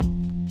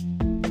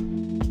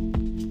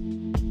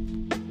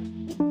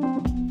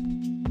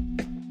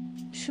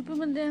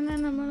मध्याह्न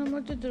नमो नमो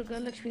च दुर्गा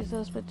लक्ष्मी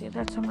सरस्वती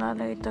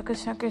दक्षिणालयित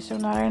कृष्ण केशव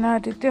नारायण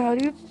आदित्य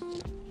हरि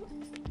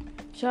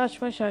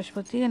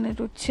शाश्वती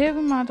अनिरुच्छेव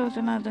माधव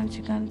जनार्दन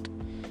श्रीकांत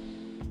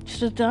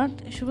श्रुतार्थ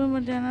शुभ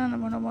मध्याह्न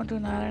Namo Namo to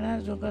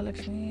Narayan Durga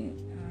Lakshmi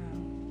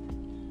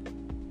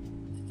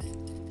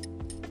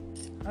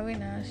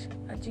Avinash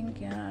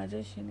Ajinkya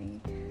अजयशिनी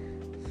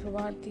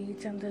Swati,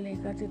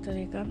 Chandalekha,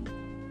 Chitralekha,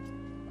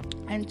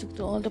 and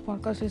to all the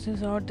podcast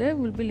listeners out there,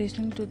 will be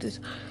listening to this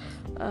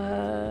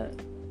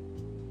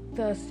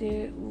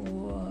Thursday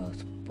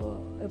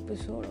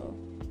episode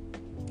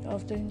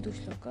of the Hindu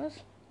Shlokas.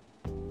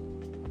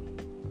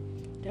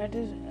 That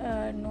is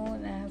known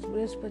as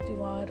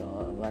Brihaspativar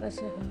or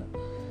Varasaha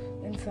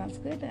in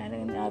Sanskrit, and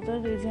in other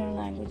regional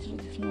languages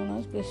it is known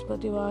as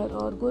Brihaspativar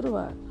or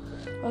Guruvar.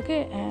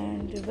 Okay,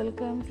 and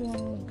welcome to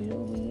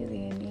gloomy,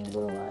 rainy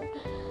Guruvar.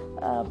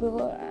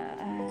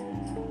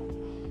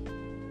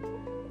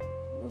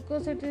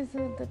 Because it is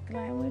the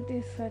climate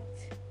is such.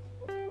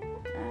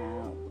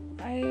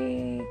 I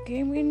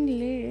came in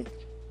late.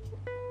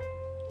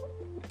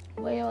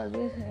 Why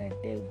always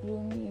take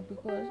gloomy?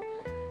 Because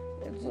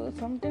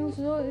sometimes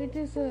though it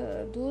is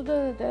though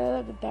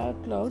the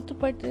dark clouds,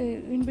 but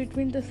in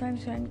between the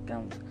sunshine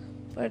comes.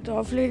 But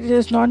of late it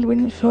has not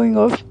been showing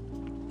off.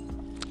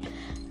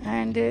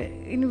 And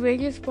in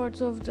various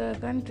parts of the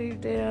country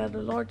there are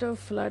a lot of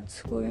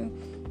floods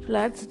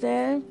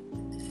there.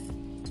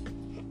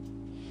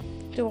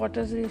 The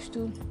waters reach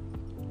to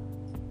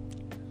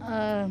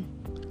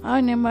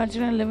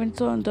unimaginable limits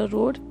on the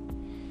road.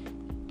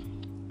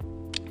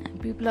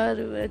 People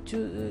are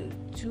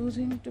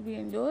choosing to be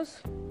indoors.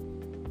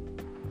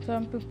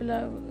 Some people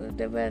are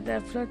where there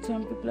are floods,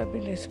 some people have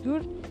been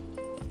rescued.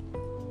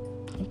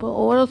 But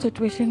overall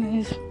situation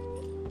is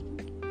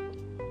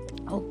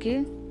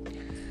okay.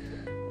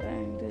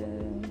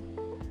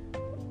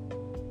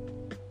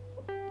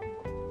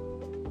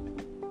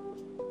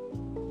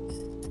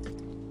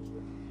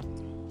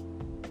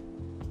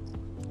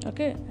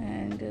 Okay,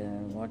 and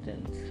what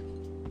else?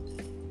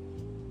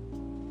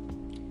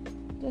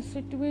 The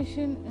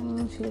situation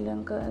in Sri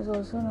Lanka is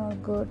also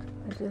not good.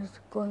 It is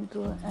going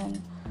through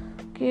an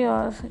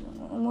chaos,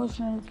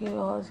 emotional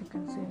chaos, you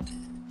can say.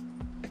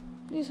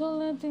 These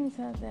all things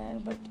are there,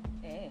 but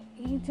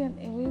each and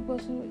every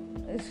person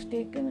is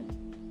taken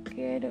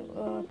care.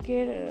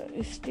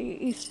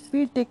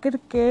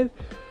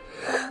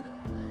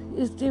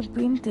 They've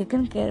been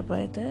taken care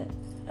by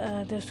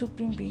the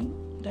Supreme Being,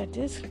 that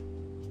is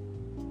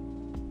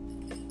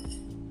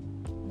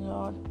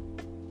Lord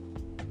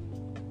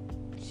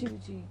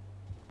Shivji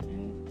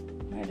and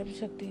Madam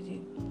Shakti ji.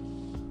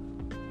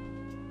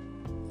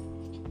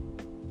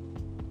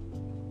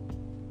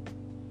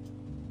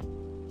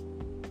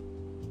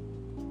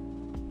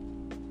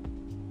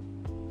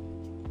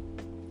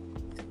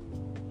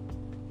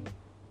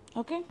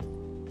 Okay,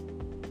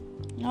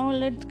 now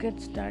let's get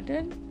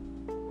started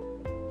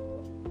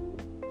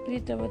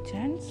with our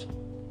chants.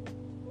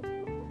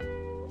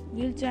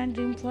 We'll chant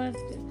Dream for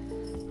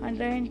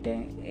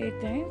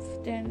 108 times,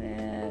 then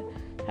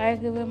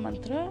Hayagriva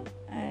mantra,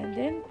 and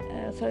then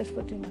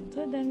Saraswati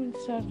mantra. Then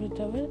we'll start with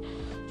our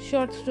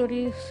short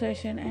story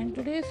session. And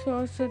today's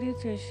short story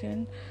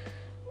session,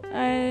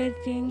 I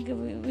think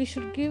we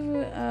should give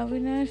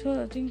Avinash or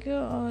Ajinkya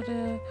or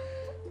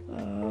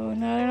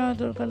Narayana or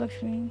Durga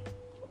Lakshmi.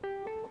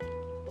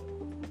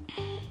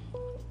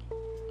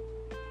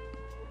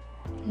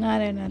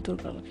 Narayana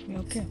Durga Lakshmi,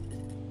 okay.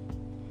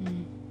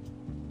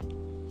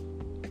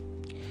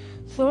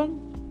 So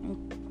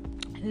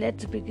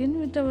let's begin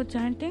with our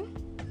chanting.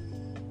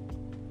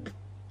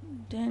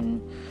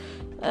 Then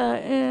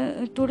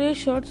today's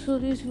short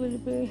stories will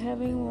be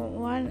having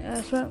one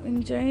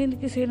in Jain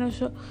Kisena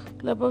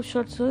Club of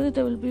Short Stories.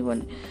 There will be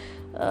one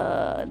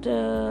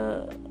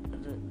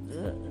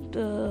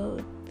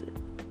the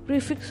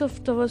prefix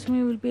of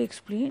Tavasmi will be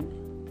explained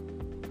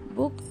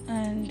book,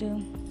 and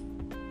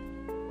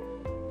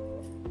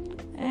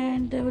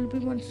there will be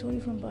one story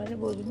from Bala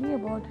Bodhini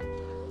about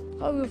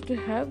how you have to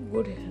have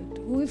good health.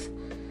 Who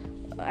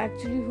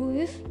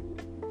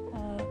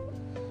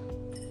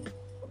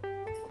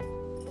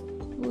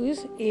is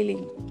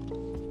ailing?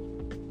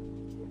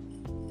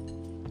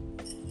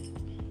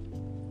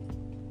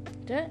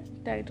 The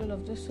title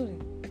of the story.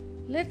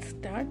 Let's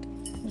start.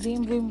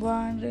 Ream Ream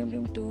 1, Ream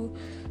Ream 2,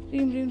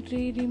 Ream Ream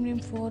 3, Ream Ream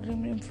 4,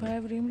 Ream Ream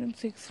 5, Ream Ream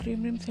 6,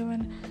 Ream Ream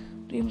 7,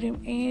 Ream Ream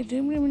 8,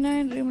 Ream Ream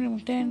 9, Ream Ream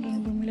 10,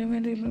 Ream Ream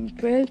 11, Ream Ream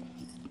 12,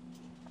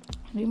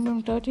 Ream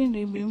Ream 13,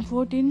 Ream Ream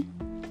 14,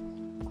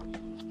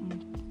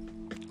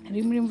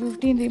 Ream Ream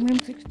 15, Ream Ream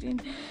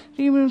 16,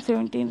 Ream Ream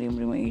 17, Ream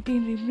Ream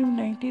 18, Ream Ream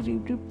 19,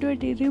 Ream Ream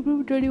 20, Ream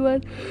Ream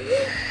 21,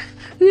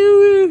 Ream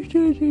Ream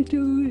 22,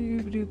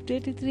 Ream Ream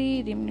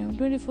 33, Ream Ream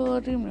 24,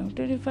 Ream Ream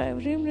 25,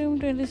 Ream Ream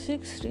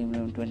 26, Ream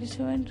Ream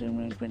 27, Ream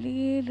Ream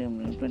 28, Ream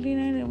Ream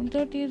 29, Ream Ream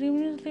 30, Ream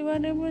Ream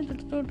 31, Ream Ream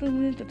 32,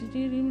 Ream Ream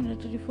 33, Ream Ream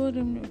 34,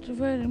 Ream Ream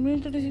 35, Ream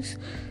Ream 36,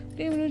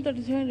 Ream Ream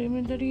 37, Ream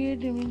Ream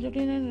 38, Ream Ream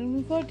 39, Ream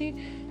Ream 40,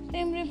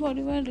 Ream Ream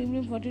 41, Ream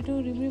Ream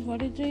 42, Ream Ream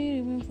 43,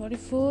 Ream Ream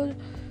 44,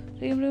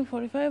 remove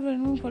 45,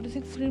 remove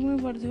 46,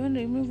 remove 47,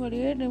 remove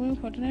 48, remove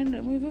 49,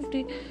 remove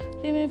 50,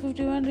 remove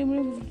 51,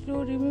 remove 52,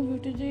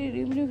 remove 53,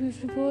 remove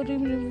 54,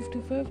 remove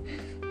 55,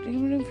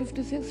 remove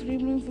 56,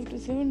 remove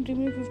 57,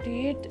 remove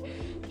 58,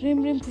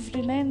 remove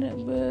 59,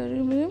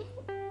 remove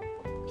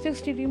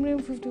 60,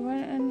 remove 51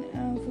 and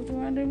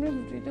 51,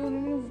 remove 52,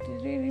 remove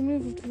 53,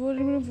 remove 54,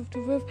 remove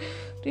 55,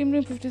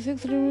 remove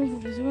 56,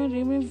 remove 57,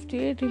 remove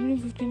 58,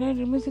 remove 59,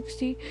 remove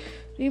 60,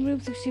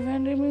 remove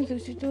 61, remove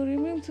 62,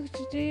 remove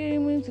 63,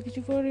 remove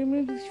 64,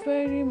 remove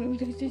 65, remove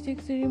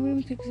 66,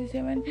 remove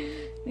 67,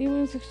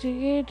 remove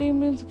 68,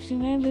 remove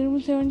 69,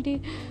 remove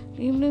 70,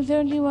 remove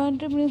 71,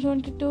 remove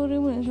 72,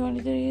 remove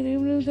 73,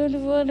 remove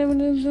 74,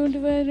 remove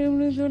 75,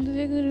 remove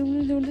 76,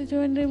 remove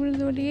 77, remove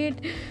 78,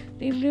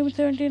 remove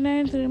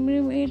 79,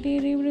 remove 80,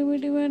 remove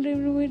 81,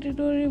 remove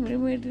 82,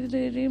 remove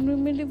 83,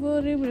 remove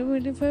 84, remove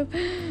 85,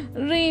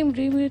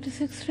 remove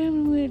 86,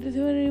 remove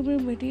 87,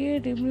 remove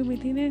 88, remove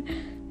 89,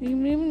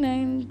 remove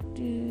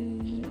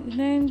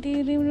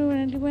 90, remove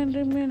 91,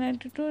 remove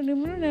 92,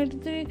 remove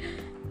 93,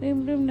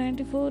 remove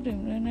 94,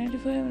 remove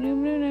 95,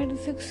 remove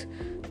 96,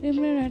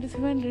 remove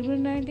 97, remove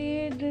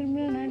 98,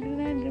 remove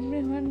 99,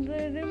 remove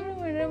 100, remove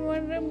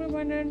 101, remove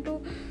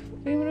 102,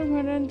 remove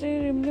 103,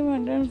 remove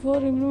 104,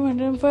 remove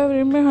 105,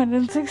 remove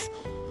 106,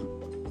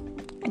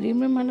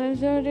 remove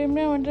 107,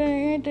 remove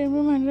 108,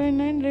 remove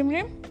 109,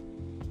 remove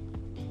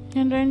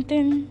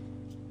 110.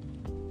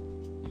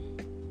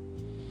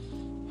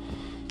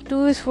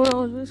 2 is for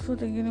always for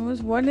the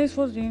universe, 1 is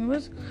for the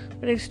universe,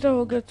 but extra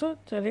हो गया तो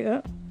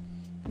चलेगा.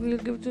 We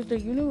will give to the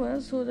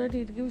universe so that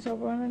it gives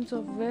abundance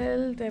of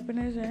wealth,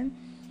 happiness and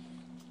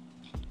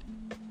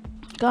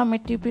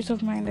calmity, peace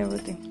of mind,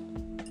 everything.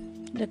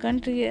 The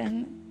country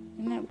and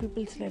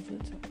people's life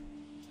also.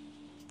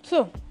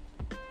 So,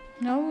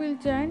 now we will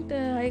chant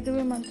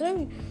Hayagriva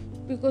mantra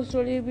because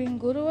today being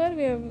Guruvar,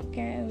 we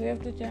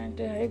have to chant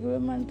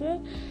Hayagriva mantra,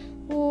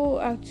 who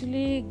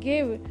actually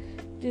gave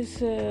this.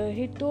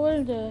 He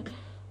told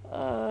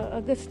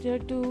Agastya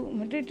to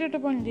meditate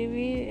upon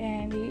Devi,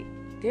 and he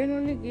then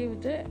only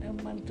gave the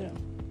mantra.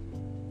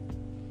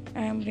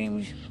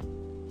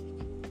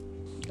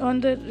 On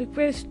the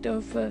request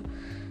of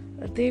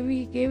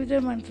Devi gave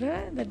the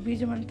mantra, that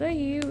Bija mantra,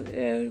 he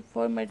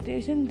for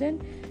meditation.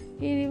 Then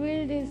he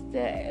revealed his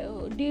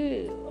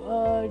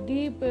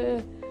deep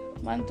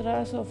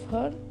mantras of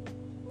her.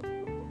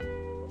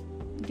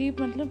 Deep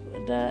matlab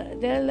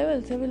there are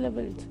levels, 7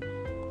 levels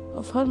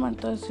of her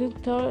mantras.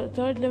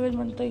 Third level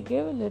mantra he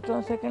gave later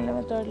on, second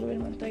level, third level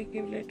mantra he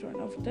gave later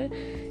on. After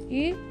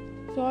he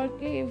thought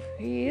if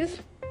he is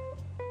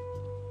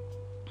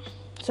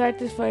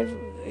satisfied,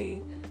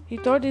 he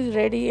thought he's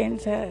ready,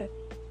 and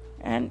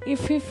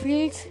if he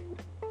feels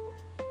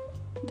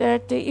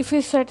that if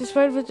he's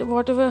satisfied with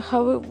whatever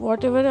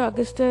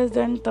Agastya has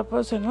done,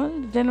 tapas and all,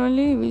 then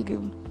only he will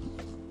give.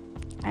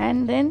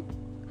 And then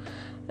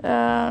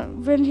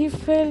when he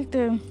felt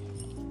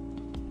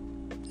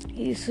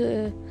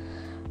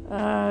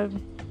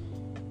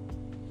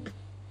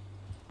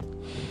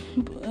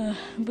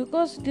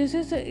because this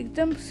is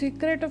the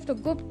secret of the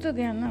Gupta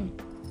Gyan.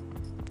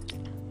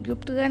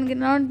 Gupta Gyan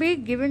cannot be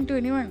given to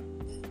anyone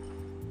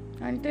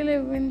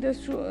until when the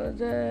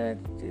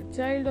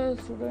child or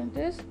student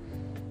is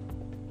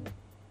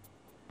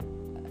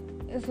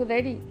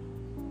ready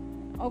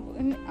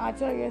in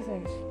Acharya's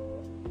eyes.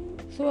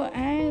 So,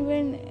 and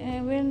when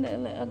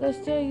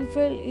Agastya, he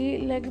felt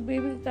like a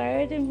baby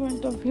tired in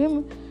front of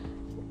him,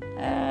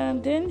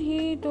 then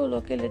he told,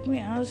 okay, let me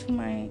ask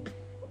my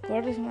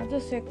goddess mother.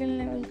 Second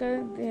level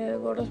का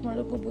goddess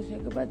mother को पूछने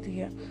के बाद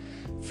दिया.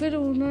 फिर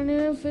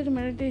उन्होंने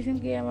meditation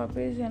किया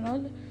वापस and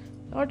all.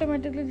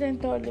 Automatically then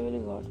third level he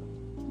got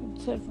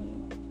itself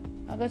only.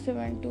 Agastya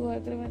went to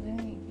Hayagriva, then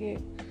he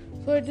gave.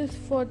 So it is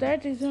for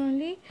that reason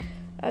only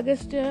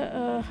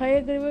Agastya,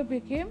 Hayagriva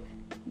became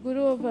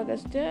Guru of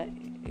Agastya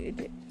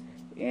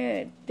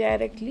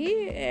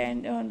directly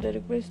and on the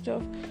request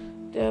of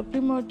the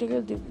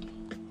primordial Devi,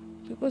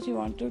 because he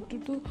wanted to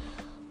do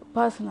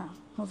Upasana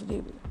of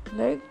Devi,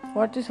 like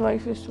what his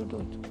wife used to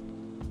do.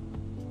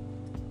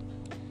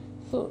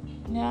 So,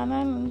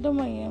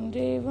 Jnananandamayam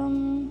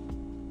Devam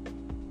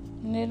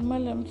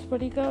Nirmalam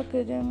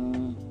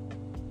Spadikakridam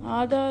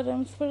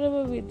Adharam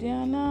Sparava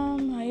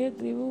Vidyanam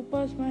Hayagriva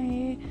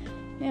Upasmahe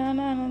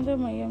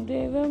Jnananandamayam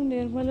Devam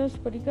Nirmalam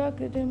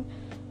Spadikakridam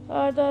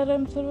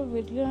Adharam Sarva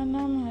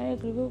Vidyanam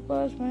Hayagriva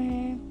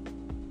Upasmahe.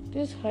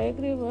 This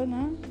Hayagriva,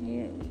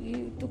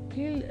 to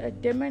kill a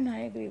demon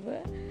Hayagriva,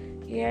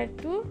 he had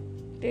to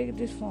take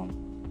this form.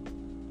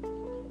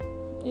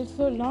 It's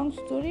a long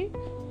story.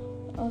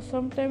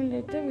 Sometime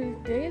later we'll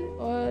tell,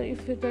 or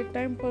if the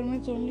time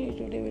permits only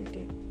today we'll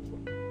tell.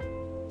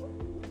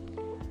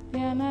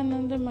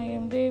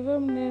 Jnananandamayam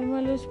Devam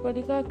Nirmala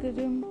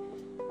Spadikakridam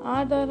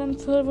Adharam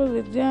Sarva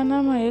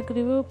Vidyanam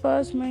Hayagriva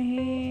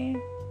Upasmahe.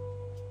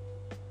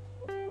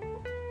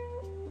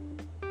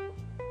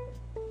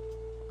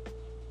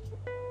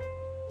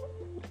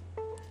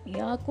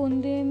 या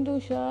कुंदेन्दु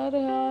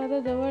शारहार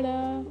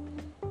धवला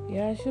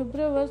या शुभ्र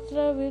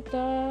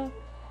वस्त्रविता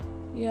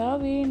या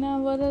वीणा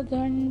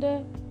वरदंड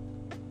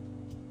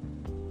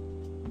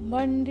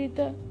मंडित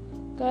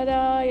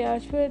करा या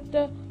श्वेत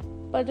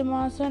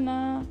पद्मासना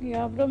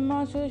या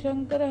ब्रह्मासु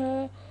शंकरः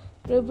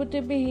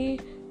प्रभृतिभिः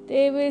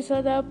ते वे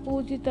सदा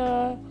पूजिता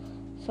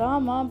सा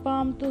मां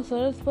पां तु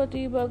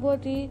सरस्वती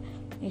भगवती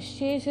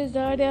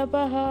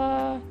निःशेषजाड्यापः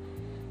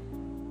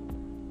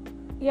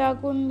या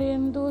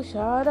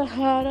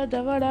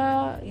कुन्देन्दुशारहारधवला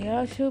या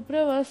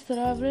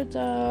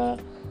शुभ्रवस्त्रावृता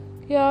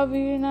या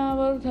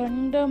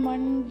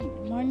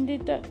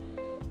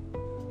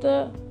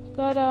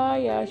वीणावर्धण्डमण्डितकरा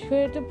या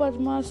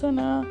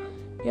श्वेतपद्मासना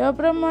या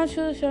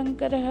ब्रह्मासु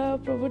शंकरः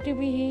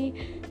प्रभृतिभिः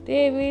ते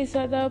वे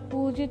सदा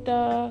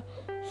पूजिता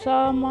सा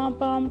मां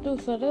पां तु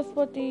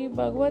सरस्वती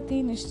भगवती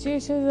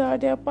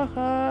निःशेषजाड्यापः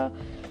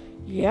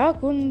या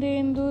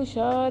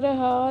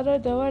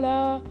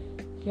कुन्देन्दुशारहारधवला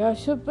या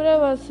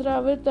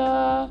शुभ्रवस्त्रावृता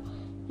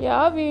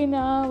या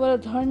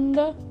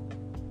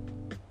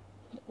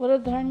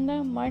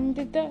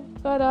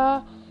वीणावर्धण्डमण्डितकरा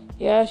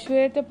या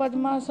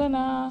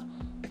श्वेतपद्मासना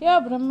या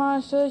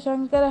ब्रह्मासु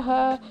शंकरः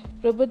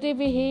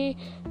प्रभृतिभिः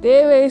ते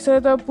वे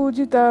सदा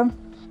पूजिता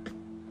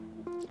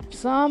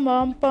सा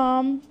मां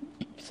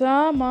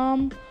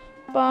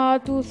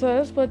पातु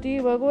Saraswati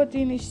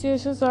Bhagwati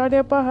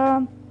निःशेषजाड्यापः.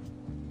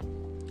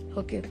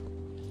 Okay.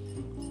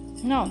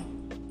 Now,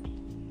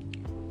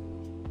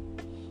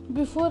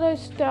 before I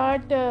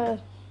start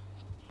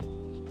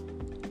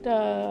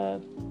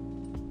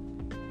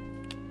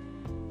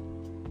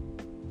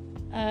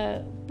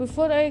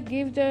before I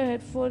give the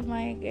headphone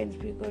mic and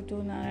speaker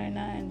to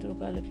Narayana and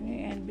Durga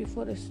Lakshmi, and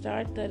before I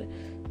start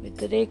with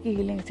the Reiki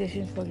healing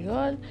sessions for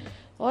you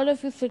all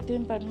of you sit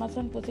in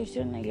Padmasana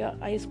position, your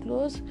eyes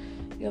closed,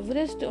 your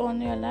wrist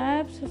on your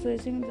laps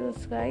facing the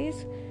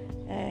skies,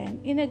 and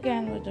in a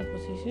Canvata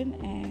position,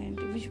 and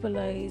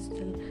visualize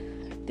the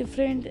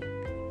different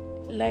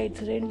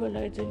lights, rainbow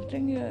lights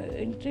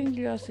entering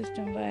your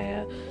system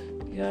via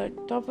your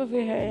top of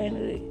your head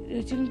and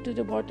reaching to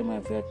the bottom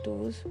of your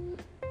toes,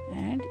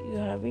 and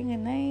you're having a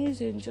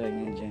nice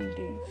enjoying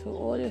day. So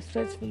all your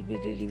stress will be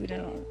relieved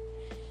and all.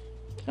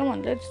 Come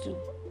on, let's do.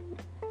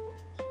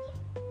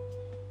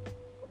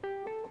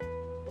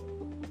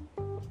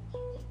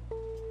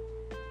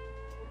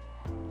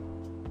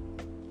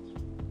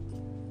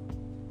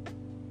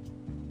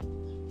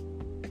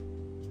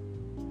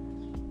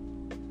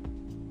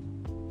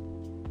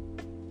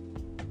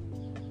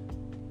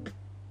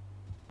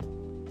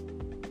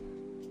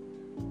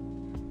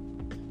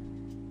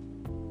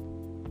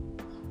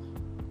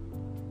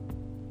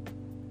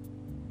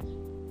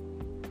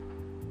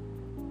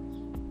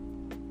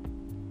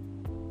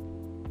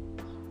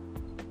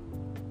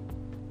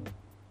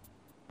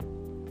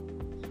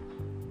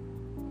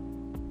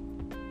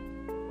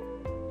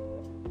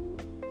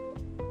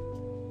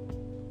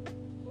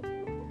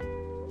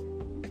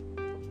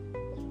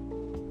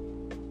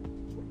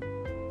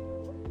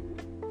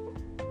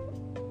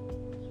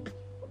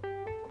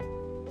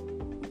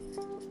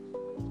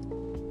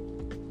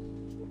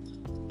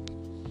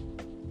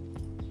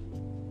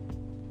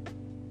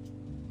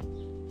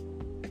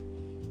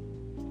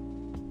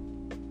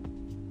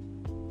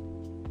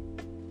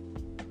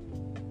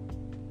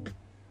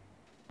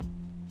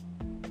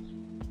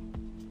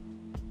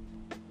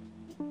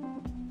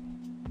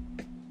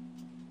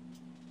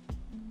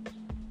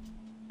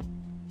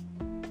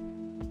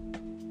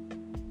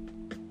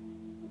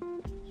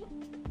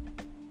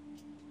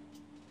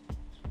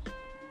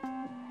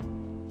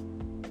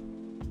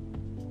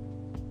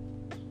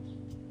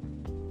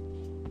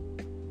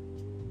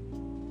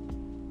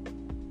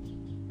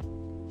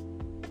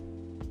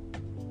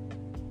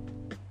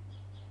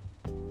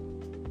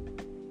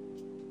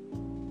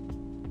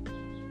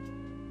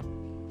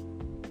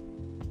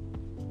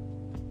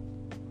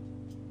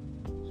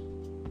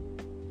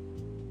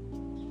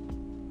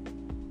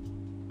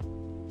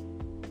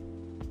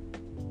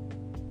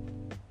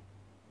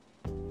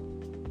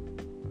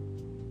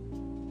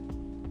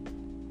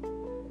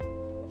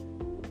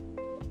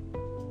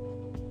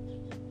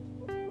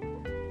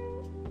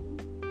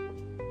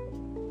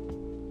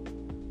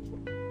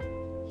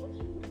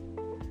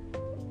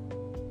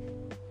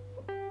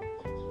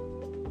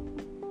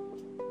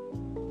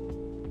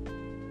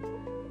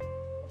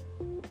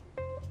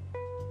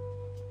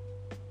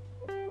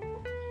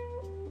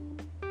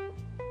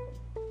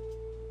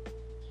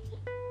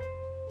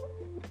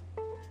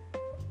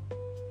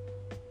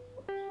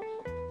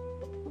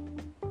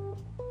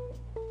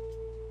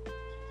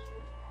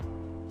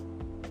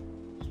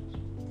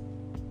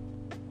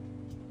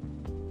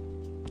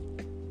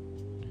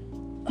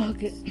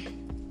 Okay.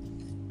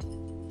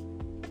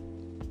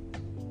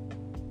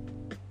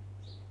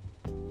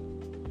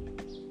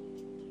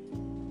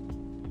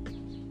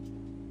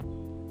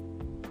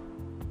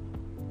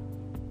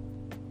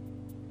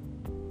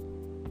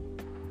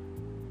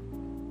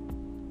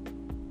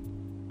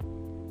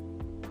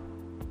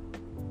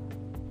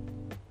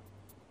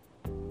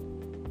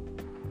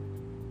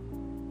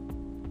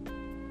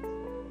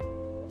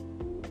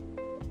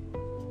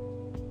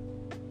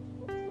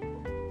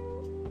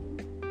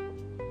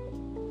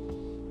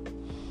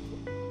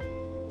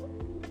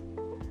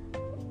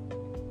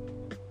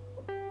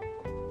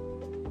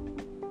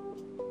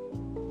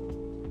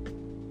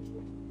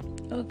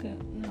 Okay,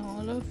 now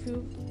all of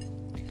you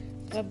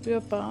rub your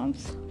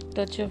palms,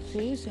 touch your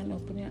face and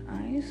open your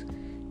eyes.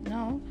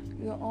 Now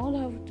you all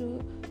have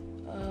to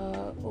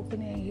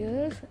open your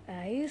ears,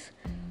 eyes,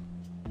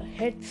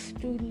 heads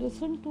to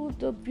listen to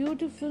the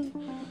beautiful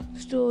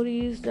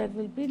stories that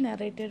will be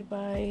narrated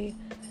by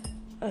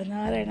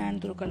Narayana and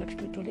Durga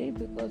Lakshmi today,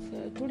 because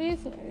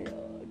today's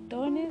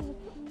turn is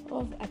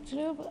of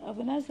actually of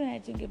Avinash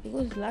and Ajinke,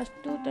 because last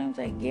 2 times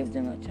I gave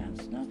them a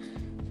chance, no?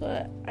 So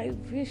I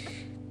wish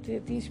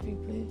that these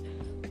people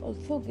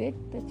also get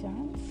the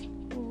chance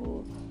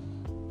to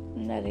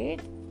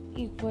narrate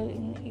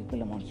in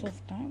equal amounts of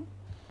time.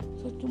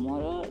 So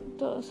tomorrow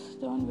the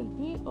turn will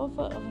be of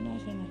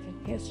Avinash and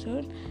Ajinke's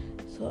turn.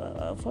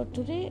 So for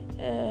today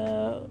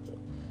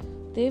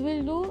they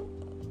will do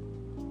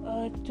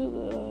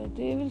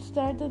they will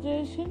start the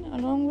session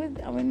along with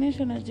Avinash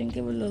and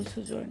Ajinke will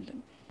also join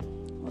them.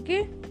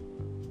 Okay?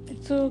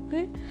 It's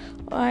okay.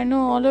 I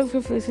know all of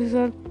your faces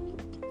are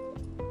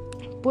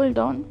pulled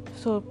down,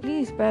 so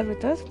please bear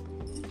with us.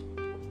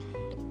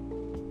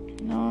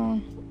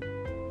 Now,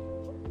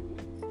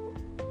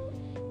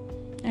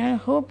 I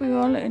hope you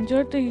all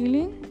enjoyed the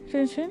healing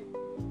session,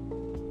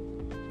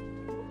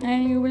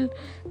 and you will,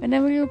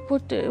 whenever you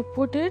put the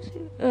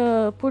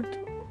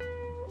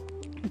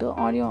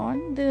audio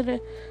on,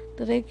 the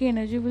Reiki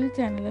energy will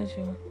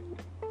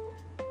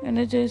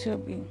energize your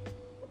being.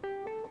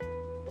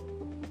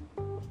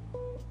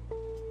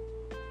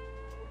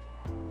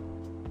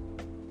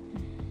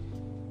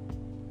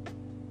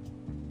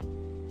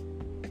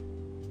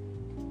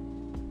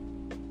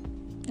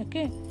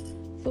 Okay,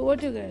 so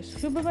what you guys?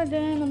 Shubha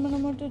Madhyana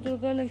Namo to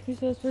Durga Lakshmi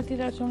Saraswati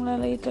Rachomala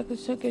Laita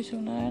Krishna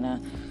Keshav Narayana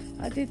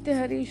Aditya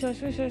Hari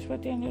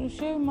Shashwati Aniru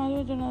Shiv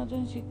Madhu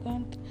Janardhan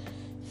Shrikant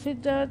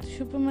Siddharth.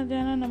 Shubha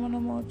Madhyana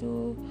Namo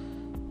to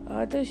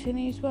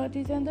Adashini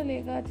Swati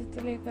Chandaleka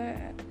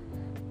Chitraleka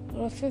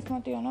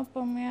Rosesmati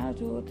Anupamya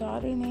to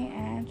Tarini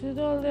and to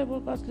all the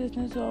podcast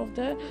listeners of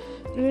the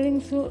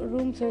reading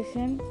room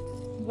session.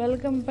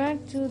 Welcome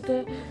back to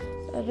the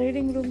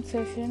reading room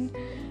session.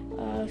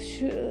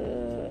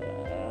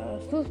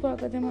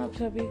 सुस्वागत है आप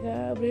सभी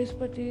का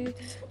बृहस्पति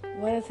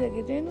वैसे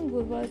के दिन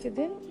गुरुवार के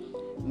दिन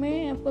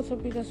में आपको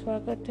सभी का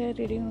स्वागत है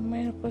रीडिंग रूम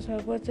में। आपका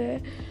स्वागत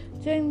है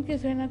जैन के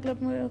सेना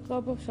क्लब में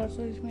क्लब ऑफ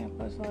सरसों में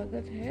आपका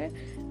स्वागत है।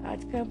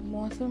 आज का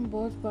मौसम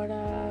बहुत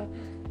बड़ा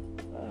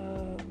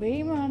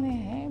बेईमाने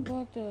हैं,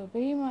 बहुत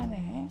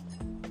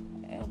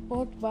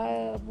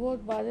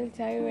बादल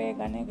छाए हुए हैं,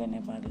 घने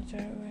बादल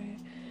छाए हुए हैं।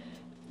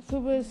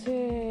 सुबह से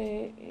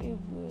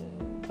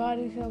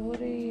बारिश हो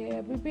रही है,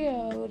 अभी भी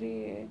हो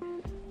रही है,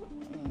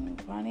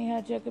 पानी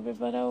हर जगह पे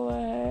भरा हुआ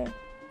है।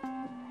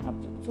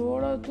 अब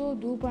थोड़ा तो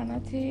धूप आना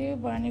चाहिए,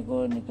 पानी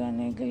को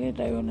निकालने के लिए,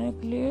 ड्राई होने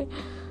के लिए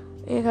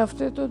 1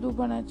 हफ्ते तो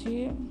धूप आना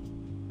चाहिए।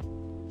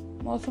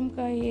 मौसम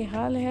का ये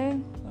हाल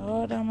है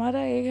और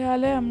हमारा एक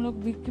हाल है, हम लोग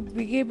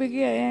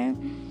भीगे आए हैं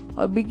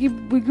और भीगे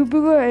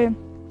आए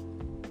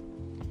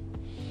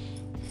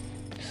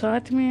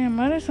साथ में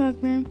हमारे साथ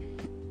में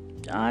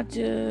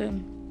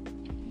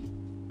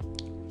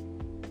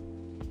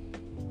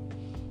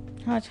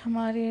आज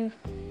हमारे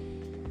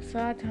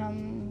साथ हम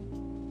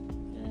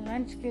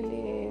लंच के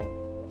लिए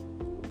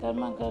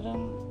गर्मा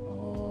गर्म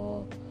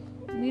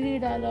मिरी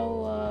डाला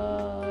हुआ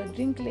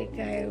ड्रिंक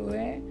लेके आए हुए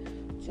हैं,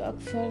 जो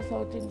अक्सर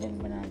साउथ इंडियन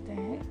बनाते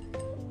हैं।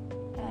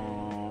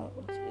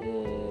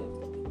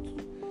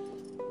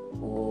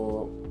 वो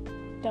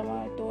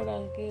टमाटो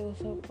डाल के वो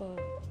सब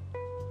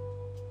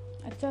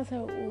अच्छा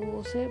सा,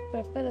 उसे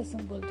पेपर रसम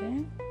बोलते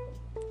हैं,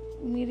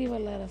 मिरी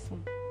वाला रसम।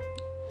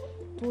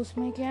 तो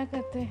उसमें क्या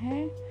करते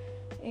हैं,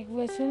 एक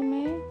वेसल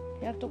में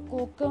या तो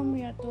कोकम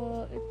या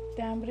तो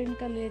टैमरिन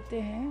का लेते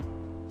हैं,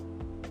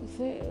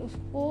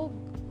 उसको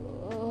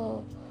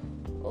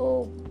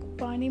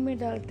पानी में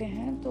डालते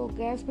हैं, तो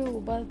गैस पे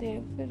उबालते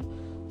हैं, फिर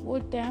वो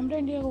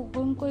टैमरिन या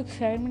कोकम को एक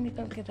साइड में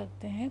निकाल के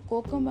रखते हैं।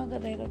 कोकम अगर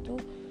रहेगा तो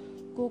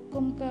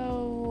कोकम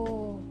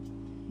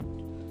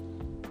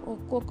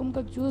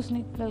का जूस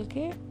निकल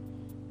के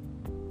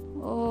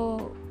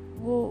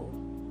वो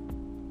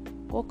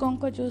कोकम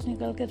का जूस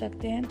निकाल के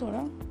रखते हैं।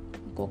 थोड़ा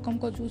कोकम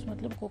का जूस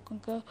मतलब कोकम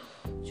का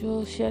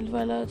जो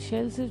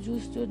शेल से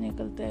जूस जो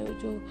निकलता है,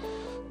 जो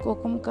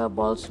कोकम का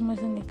बॉल्स में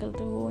से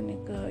निकलते वो ये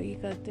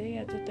करते हैं,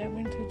 या तो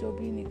टैमरिन से जो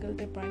भी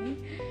निकलते पानी,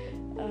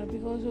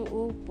 बिकॉज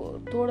वो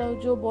थोड़ा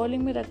जो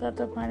बॉइलिंग में रखा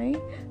था पानी,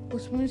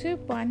 उसमें से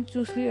पानी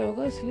चूस लिया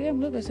होगा, इसलिए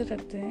हम लोग ऐसे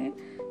रखते हैं।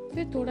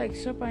 फिर थोड़ा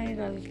एक्स्ट्रा पानी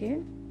डाल के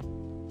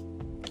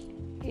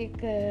एक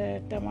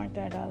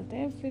टमाटर डालते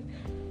हैं। फिर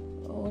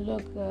वो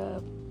लोग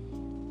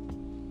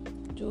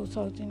जो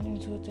साउथ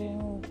इंडियंस होते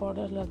हैं वो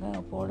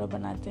पाउडर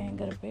बनाते हैं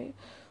घर पे।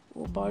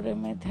 वो पाउडर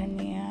में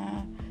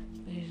धनिया,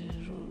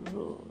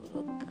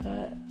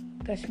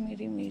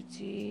 कश्मीरी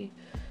मिर्ची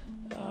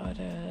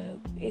और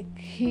एक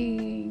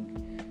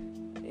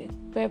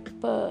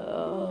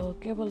पेपर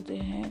क्या बोलते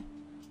हैं,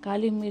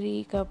 काली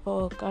मिरी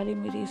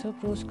सब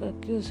रोस्ट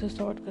करके उसे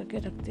सॉर्ट करके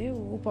रखते हैं।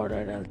 वो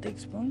पाउडर डालते 1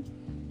 स्पून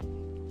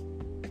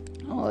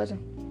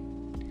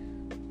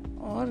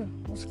और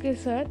उसके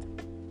साथ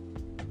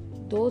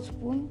 2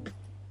 स्पून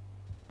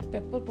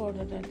पेपर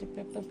पाउडर डालते,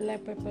 पेपर ब्लैक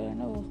पेपर है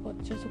ना, उसको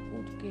अच्छे से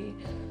कूट के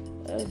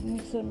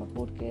मिक्सर में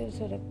कूट के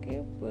ऐसे रख के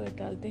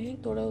डालते हैं,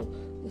 थोड़ा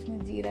उसमें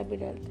जीरा भी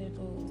डालते हैं,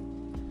 तो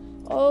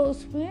और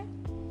उसमें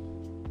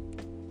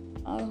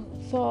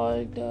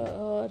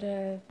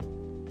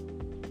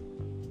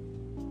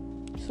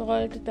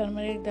सॉल्ट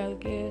टर्मरिक डाल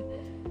के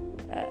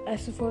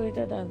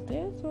एसिफोइटा डालते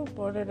हैं, तो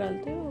पाउडर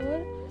डालते हैं और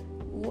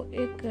वो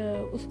एक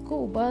उसको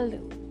उबाल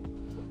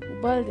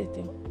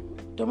देते हैं।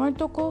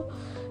 टमाटो को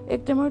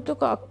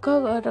अक्का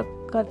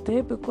करते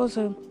हैं, बिकॉज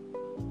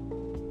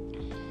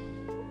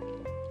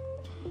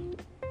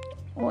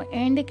वो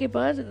एंड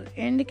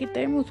के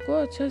टाइम उसको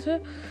अच्छे से,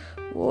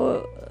 वो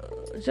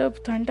जब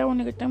ठंडा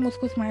होने के टाइम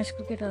उसको स्मैश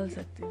करके डाल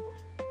सकते हैं,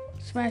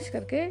 स्मैश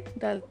करके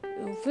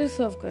फिर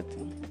सर्व करते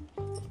हैं।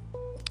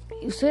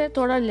 इससे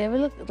थोड़ा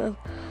लेवल,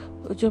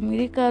 जो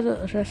मिर्ची का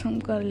रसम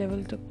का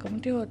लेवल तो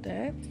कमती होता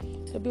है,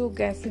 तभी वो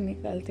गैस से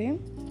निकालते हैं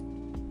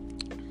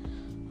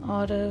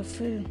और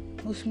फिर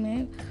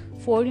उसमें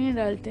फोड़नी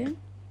डालते हैं,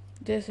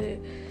 जैसे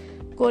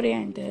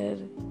कोरिएंडर,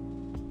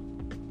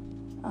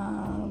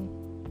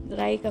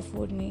 राई का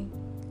फोड़नी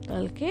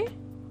डाल के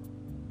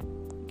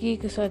घी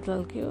के साथ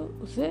डाल के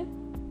उसे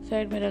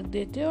साइड में रख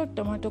देते हैं और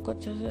टमाटो को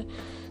अच्छे से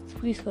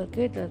स्क्वीज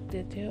करके रख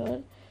देते हैं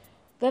और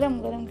गरम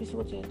गरम किसी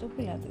को चाहिए तो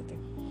पिला देते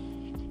हैं।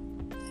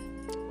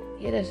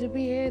 ये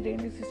रेसिपी है,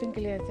 रेनी सीजन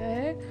के लिए अच्छा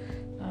है,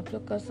 आप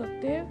लोग कर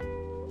सकते हैं।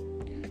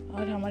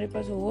 और हमारे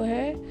पास वो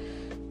है,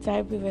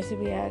 चाय भी वैसे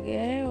भी आ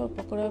गया है और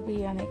पकौड़ा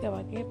भी आने का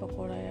बाकी है,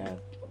 पकौड़ा या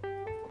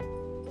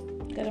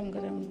गरम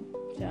गरम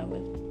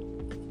चावल।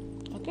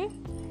 ओके,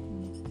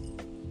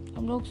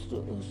 हम लोग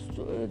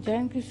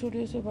जैन की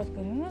स्टूडियो से बात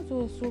करें ना,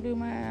 तो स्टूडियो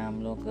में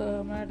हम लोग,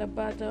 हमारा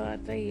डब्बा तो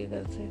आता ही है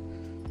घर से,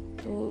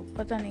 तो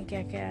पता नहीं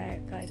क्या क्या है,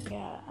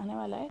 क्या आने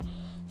वाला है।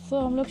 सो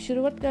हम लोग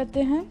शुरुआत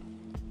करते हैं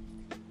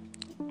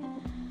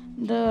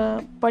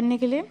पढ़ने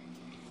के लिए।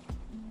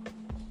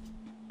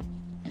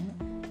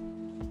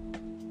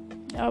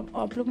 अब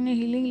आप लोग ने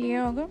हीलिंग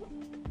लिया होगा,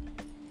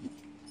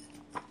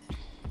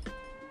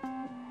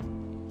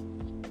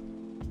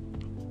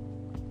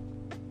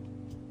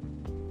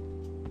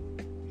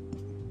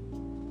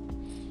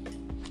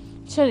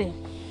 चलिए।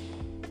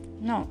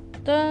 Now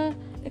the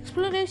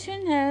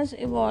exploration has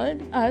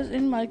evolved us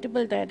in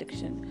multiple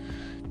direction.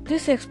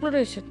 This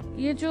exploration,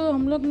 ये जो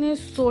हम लोग ने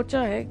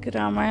सोचा है कि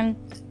रामायण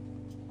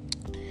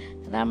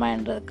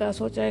का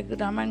सोचा है कि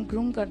रामायण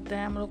ग्रूम करते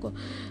हैं, हम लोग को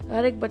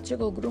हर एक बच्चे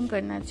को ग्रूम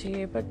करना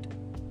चाहिए, बट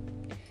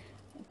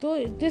तो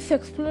दिस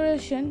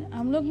एक्सप्लोरेशन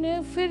हम लोग ने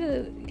फिर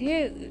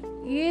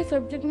ये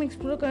सब्जेक्ट में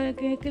एक्सप्लोर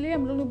करने के लिए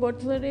हम लोग ने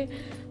बहुत सारे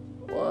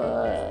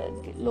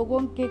लोगों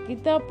के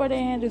किताब पढ़े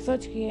हैं,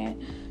 रिसर्च किए हैं।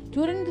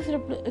 ड्यूरिंग दिस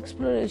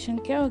एक्सप्लोरेशन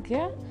क्या हो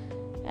गया,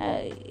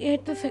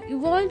 it has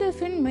evolved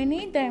us in many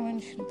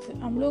dimensions.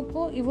 हम लोग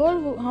खुद ही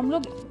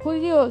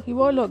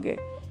इवॉल्व हो गए।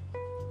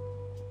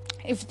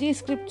 If these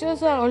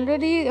scriptures are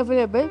already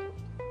available,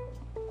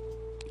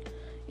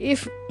 if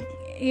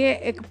ये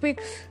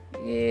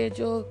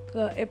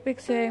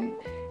एपिक्स है,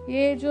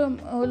 ये जो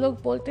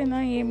लोग बोलते हैं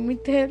ना, ये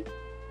मिथ है,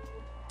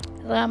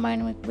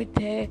 रामायण में मिथ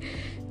है,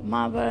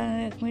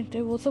 महाभारत में मिथ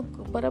है, वो सब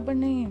बराबर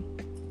नहीं है,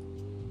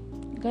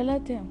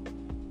 गलत है।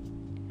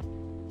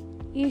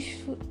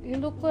 ये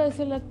लोग को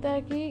ऐसा लगता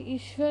है कि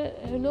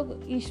ये लोग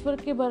ईश्वर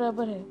के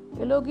बराबर है,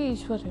 ये लोग ही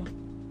ईश्वर है,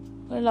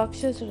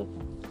 राक्षस लोग।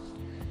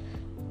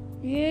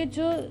 ये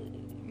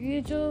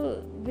जो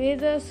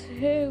वेदस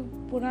है,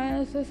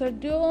 पुराने से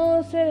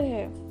सदियों से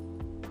है।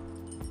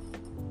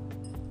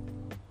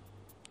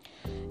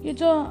 ये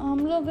जो हम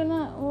लोग है ना,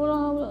 और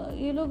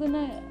ये लोग है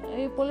ना,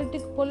 ये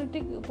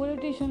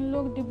पॉलिटिशियन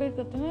लोग डिबेट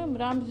करते हैं ना,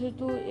 राम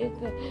सेतु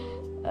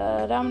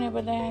राम ने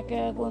बनाया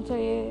क्या, कौन सा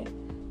ये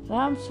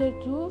राम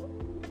सेतु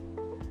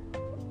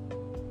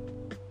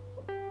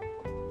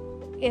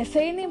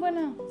ऐसे ही नहीं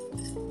बना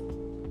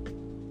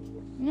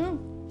ना,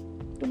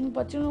 तुम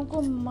बच्चे लोगों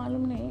को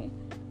मालूम नहीं,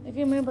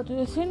 लेकिन मैं बताऊँ,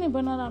 ऐसे ही नहीं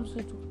बना राम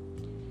सेतु।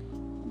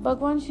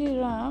 भगवान श्री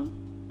राम,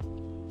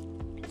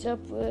 जब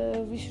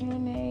विष्णु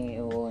ने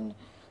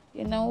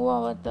ये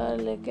 9वां अवतार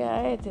लेके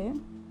आए थे,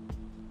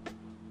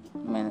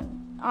 मैंने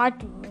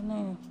 8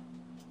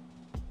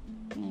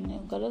 नहीं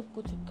गलत,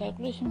 कुछ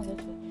कैलकुलेशन में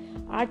गलत,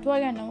 8वां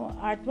या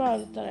 8वां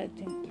अवतार आई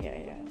थिंक किया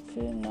यार,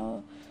 फिर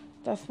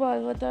 10वां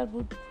अवतार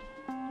बुद्ध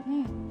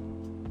नहीं,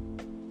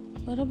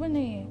 बराबर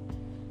नहीं है।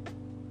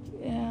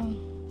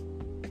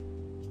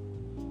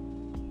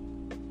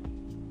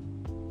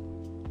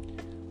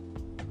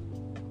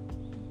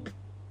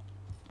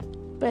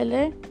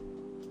 पहले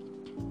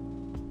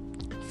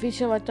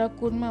फिश अवतार,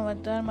 कूर्म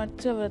अवतार,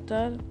 मत्स्य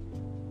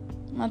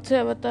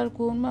अवतार,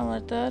 कूर्म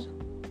अवतार,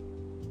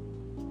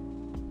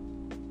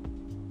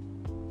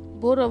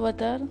 बोर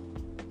अवतार,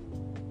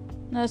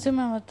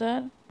 नरसिंह अवतार,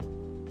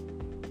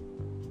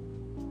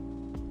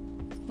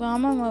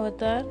 वामन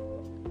अवतार,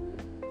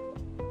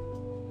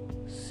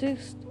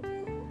 सिक्स्थ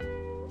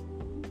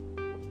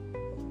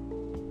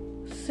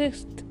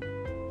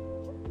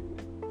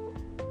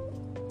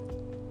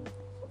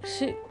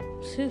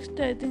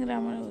आई थिंक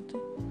रामायण होता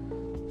है,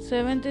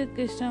 7th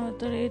कृष्ण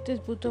अवतार, 8th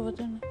बुद्ध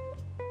अवतार,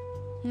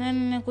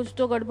 नहीं, कुछ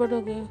तो गड़बड़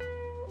हो गया.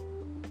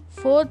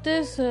 4th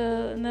इज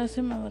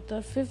नरसिम्हा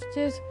अवतार, 5th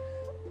इज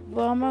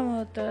वामन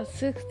अवतार,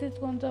 6th इज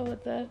कौन सा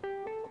अवतार?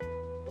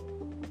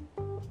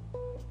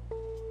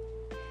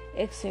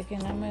 एक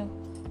सेकेंड है,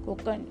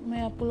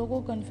 मैं आप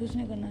लोगों को कंफ्यूज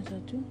नहीं करना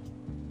चाहती हूँ.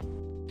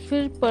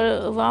 फिर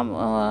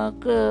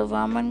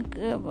वामन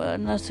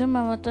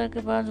नरसिम्हा अवतार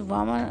के बाद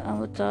वामन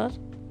अवतार,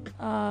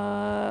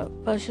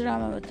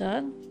 परशुराम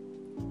अवतार,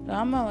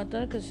 राम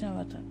अवतार, कृष्ण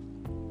अवतार.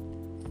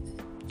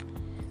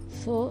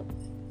 सो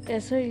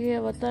ऐसे ये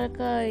अवतार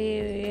का ये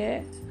ये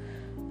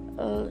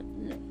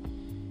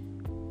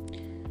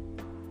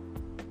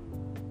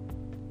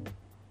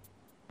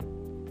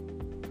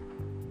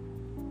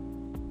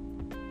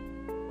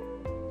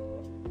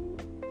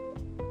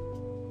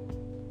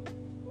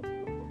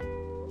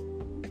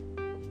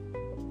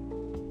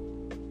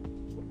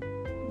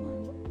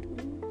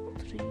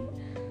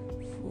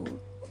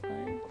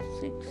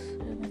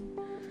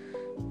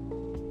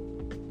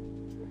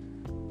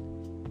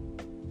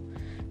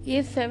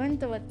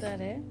 7th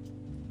अवतार है.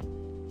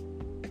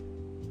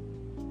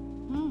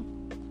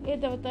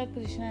 8th अवतार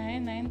कृष्णा है,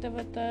 9th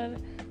अवतार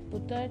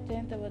बुद्ध है,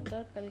 10th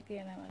अवतार कल के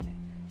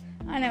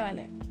आने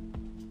वाले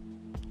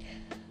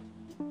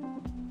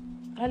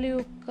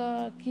कलयुग का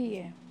की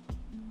है,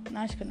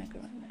 नाश करने के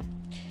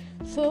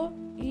वाले. सो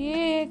ये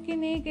है कि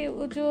नहीं कि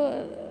वो जो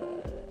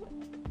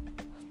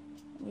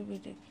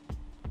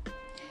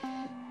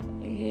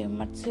ये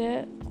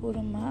मत्स्य,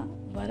 कूर्मा,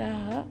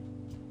 वराह,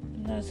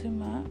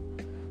 नरसिम्हा,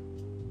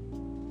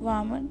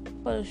 वामन,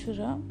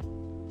 परशुराम,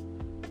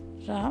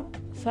 राम,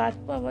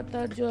 7वां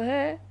अवतार जो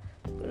है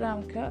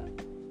राम का,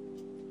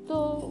 तो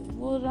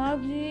वो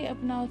राम जी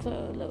अपना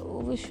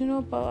विष्णु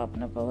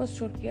अपना पावर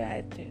छोड़ के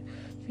आए थे.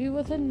 He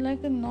wasn't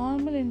like a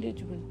normal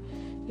individual.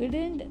 He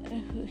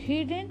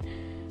didn't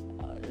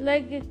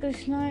like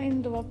Krishna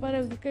in the Dwapara,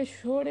 because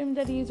showed him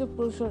that he is a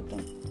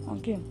Purushottam.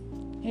 Okay,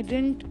 he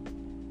didn't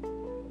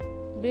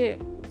be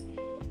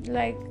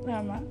like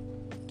Rama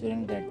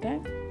during that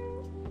time.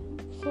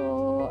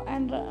 So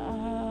and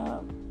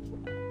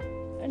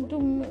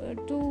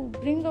to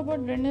bring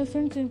about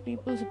renaissance in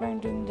people's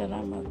mind during the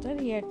Rama Avatar,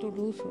 he had to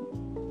do so.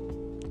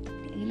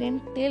 He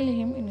didn't tell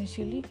him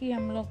initially कि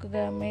हम लोग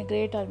में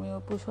great army हो,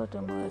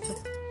 पुरुषोत्तम हो, ऐसा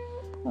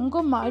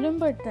उनको मालूम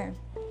पड़ता है.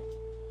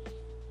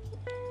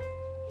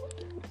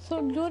 So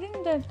during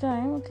that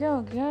time क्या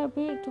हो गया,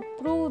 अभी to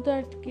prove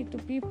that कि to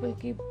people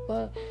कि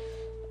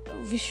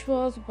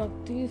विश्वास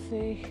भक्ति से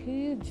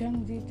ही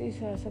जंग जीती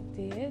जा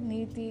सकती है,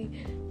 नीति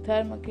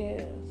धर्म के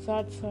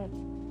साथ साथ.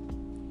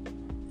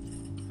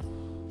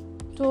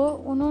 तो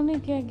उन्होंने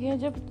क्या किया,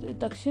 जब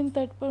दक्षिण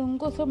तट पर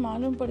उनको सब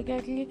मालूम पड़ गया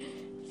कि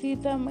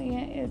सीता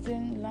मैया is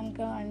in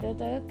Lanka under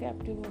the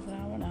captive of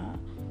Ravana,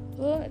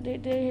 so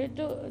they had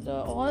to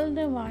all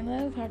the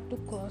Vanaras had to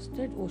cross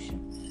that ocean.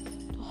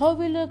 How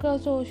will they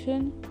cross the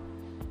ocean?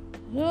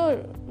 So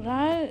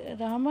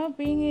Rama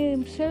being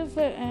himself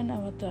an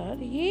avatar,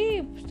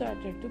 he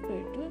started to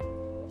pray to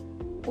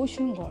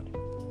ocean god.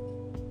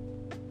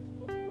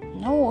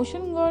 Now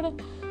ocean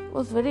god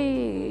was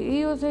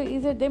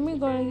he's a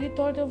demigod. He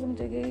thought of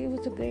himself, he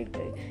was a great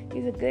guy,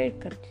 he's a great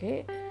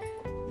करके.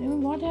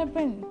 Then what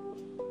happened?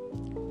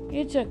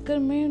 ये चक्कर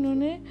में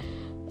उन्होंने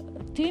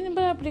 3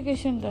 बार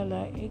application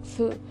डाला. एक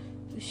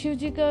शिव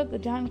जी का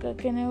ध्यान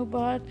करने के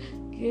बाद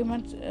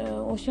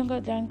ओशन का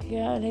ध्यान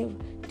किया,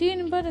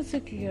 3 बार ऐसे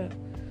किया.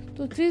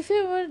 तो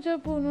तीसरे बार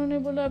जब उन्होंने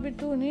बोला अभी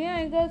तू नहीं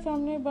आएगा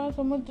सामने बार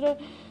समुद्र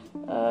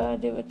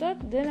देवता,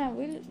 then I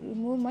will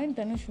remove my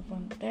धनुष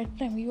बाण. That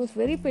time he was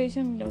very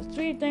patient.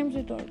 3 times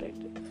he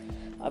tolerated.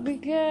 अभी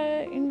क्या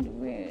है,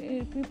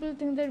 people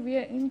think that we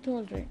are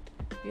intolerant.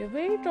 We are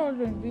very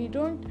tolerant. We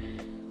don't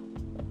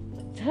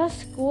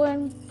just go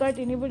and cut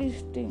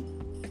anybody's thing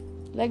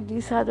like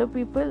these other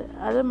people,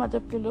 other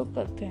मतलब के लोग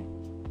करते हैं.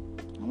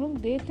 हम लोग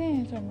देते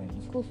हैं समय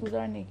उसको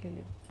सुधारने के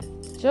लिए.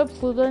 जब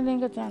सुधरने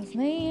का चांस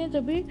नहीं है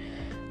तभी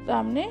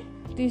सामने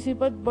तीसरी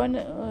पर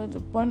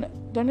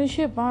धनुष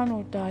बाण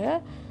उठाया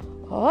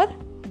और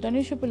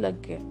धनुष पे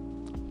लग गया.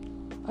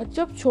 और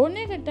जब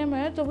छोड़ने का टाइम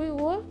आया तभी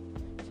वो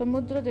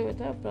समुद्र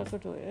देवता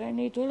प्रकट हुए. And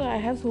he told, I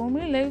have so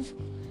many lives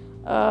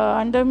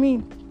under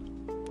me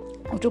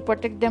to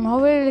protect them. How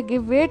will I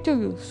give way to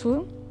you?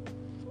 So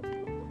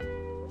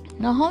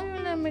now how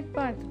will I make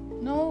part?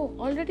 Now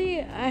already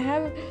I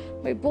have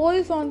my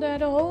boys on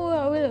that. How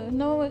I will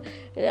now?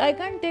 I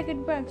can't take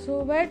it back. So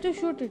where to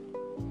shoot it?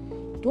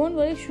 Don't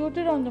worry, shoot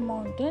it on the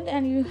mountain,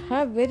 and you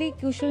have very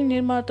crucial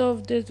nirmata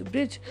of this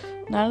bridge.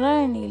 Nala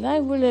and Ela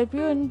will help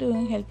you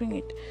in helping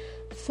it.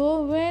 So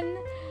when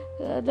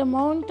the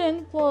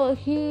mountain,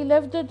 he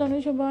left the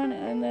Dhanusha Baण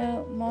and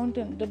the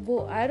mountain. The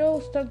arrow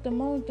struck the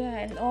mountain,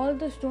 and all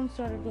the stones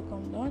started to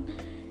come down.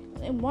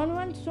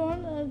 One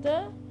stone,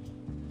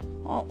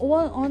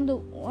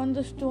 on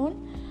the stone,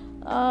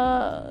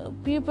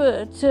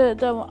 people,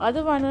 the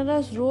other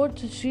Vanaras wrote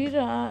Sri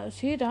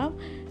Ram,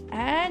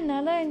 and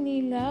Nala and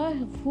Ela,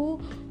 who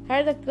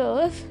had a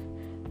curse,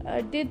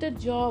 did the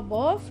job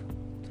of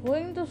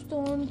throwing the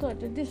stones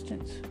at a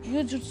distance,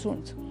 huge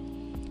stones.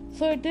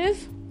 So it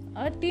is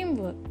a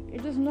teamwork.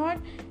 It is not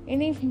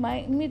any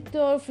myth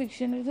or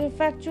fiction. It is a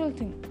factual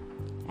thing.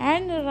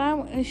 And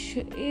Ram is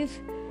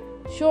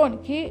shown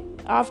कि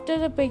after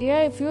the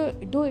prayer, if you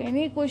do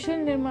any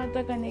question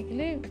निर्माता करने के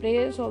लिए,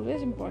 prayer is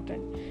always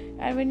important.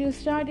 And when you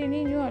start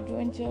any new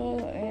adventure,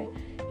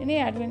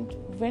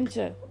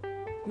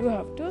 you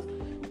have to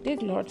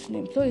take Lord's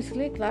name. So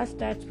इसलिए class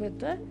starts with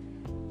the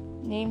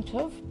names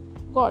of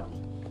God.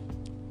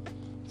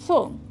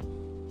 So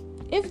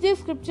if these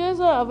scriptures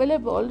are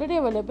already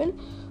available,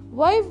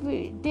 why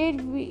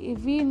did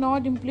we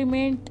not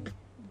implement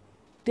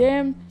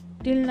them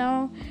till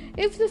now?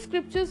 If the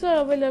scriptures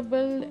are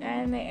available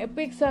and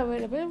epics are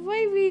available,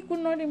 why we could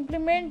not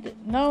implement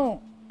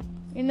now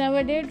in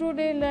our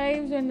day-to-day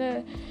lives and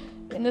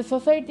in the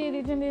society,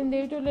 written in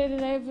day-to-day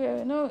life?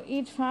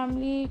 Each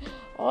family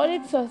or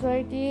each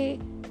society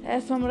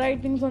has some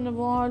writings on the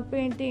wall,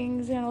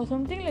 paintings,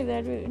 something like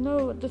that.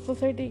 The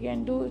society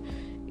can do.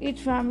 Each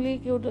family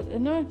could,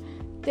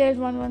 tells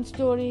one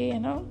story.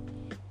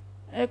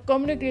 A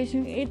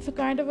communication. It's a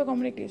kind of a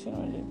communication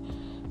only.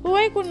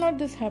 Why could not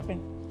this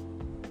happen?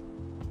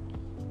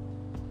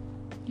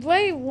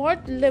 Why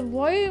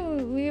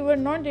we were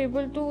not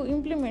able to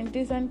implement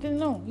this until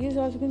now? He is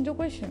asking the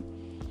question.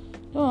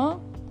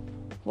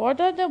 What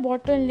are the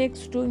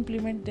bottlenecks to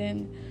implement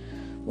then?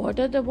 What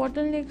are the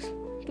bottlenecks?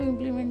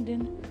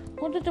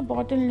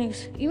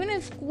 Even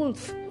in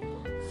schools.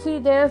 See,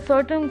 there are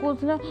certain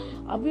schools now.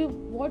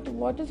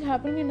 What is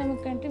happening in our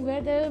country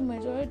where there are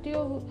majority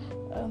of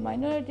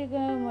minority they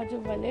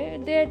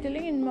are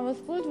telling in our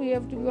schools we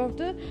have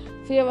to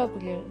say our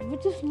prayer,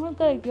 which is not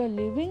correct. You are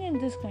living in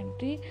this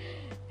country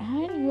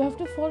and you have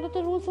to follow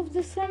the rules of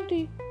this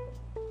country,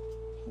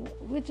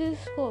 which has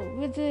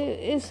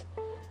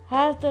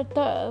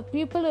the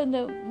people in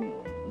the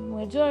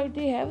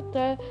majority have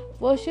the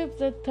worship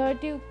the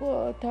 30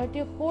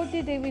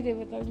 Koti Devi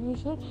Devata. You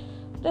should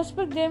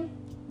respect them.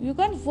 You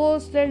can't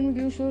force them.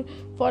 You should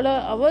follow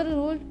our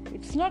rule.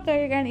 It's not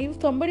correct. And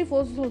if somebody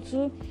forces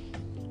also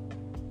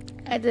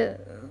at the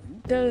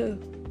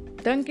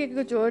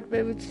Danke Church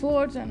with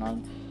swords and all,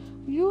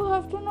 you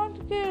have to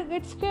not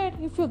get scared.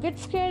 If you get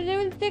scared, they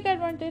will take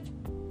advantage.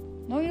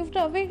 Now you have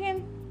to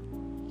awaken.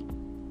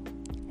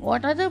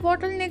 What are the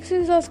bottlenecks?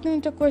 Is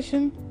asking the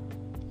question.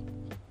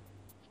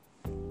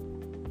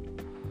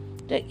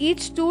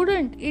 Each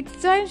student, each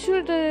child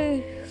should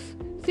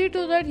see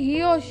to that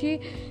he or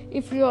she,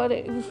 if you are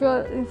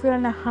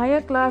in a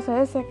higher class,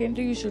 higher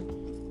secondary, you should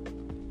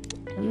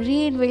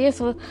read various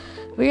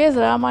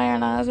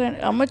Ramayanas and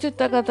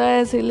Amachitta Katha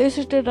has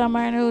illustrated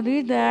Ramayana. You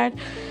read that.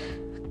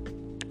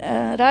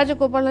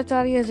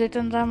 Rajagopalachari has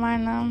written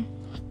Ramayana.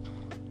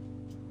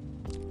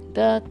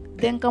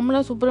 Then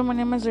Kamala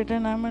Subramaniam has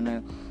written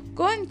Ramayana.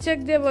 Go and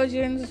check their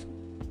versions,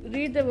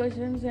 read the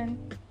versions and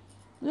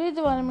read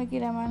the Valmiki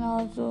Ramayana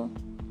also.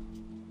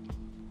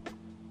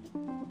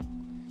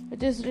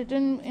 It is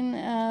written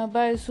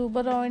by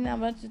Subbarao in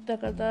Amachitta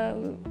Katha,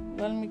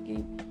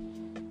 Valmiki.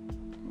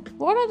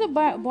 What are the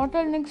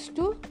bottlenecks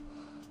to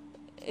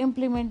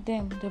implement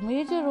them? The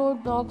major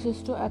roadblocks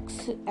is to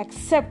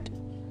accept.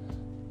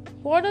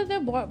 What are the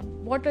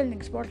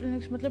bottlenecks?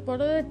 Bottlenecks means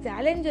what are the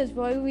challenges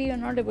why we are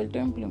not able to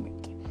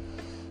implement?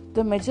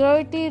 The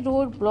majority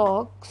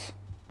roadblocks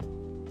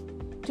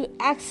to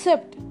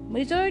accept.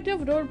 Majority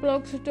of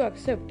roadblocks to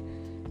accept.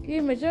 The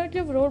majority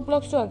of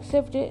roadblocks to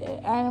accept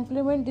and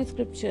implement these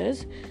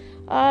scriptures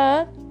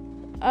are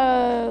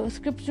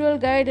scriptural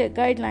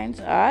guidelines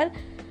are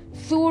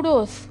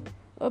pseudos.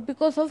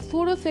 Because of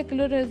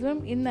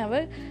pseudo-secularism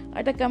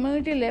at a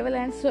community level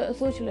and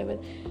social level.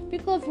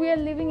 Because we are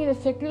living in a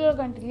secular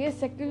country,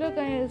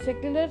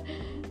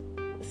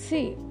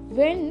 see,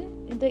 when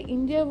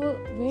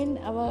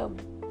our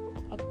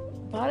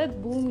Bharat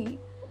Bhumi,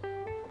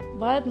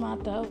 Bharat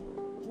Mata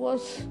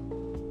was,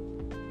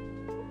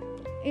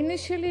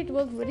 initially it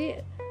was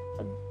very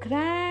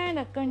grand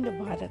Akhanda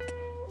Bharat.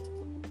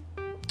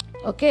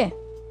 Okay.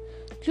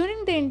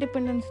 During the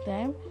independence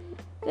time,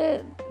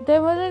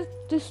 there were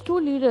these two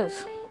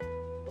leaders.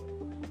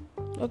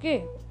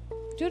 Okay,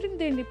 during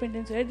the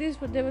independence,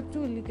 there were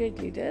two great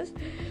leaders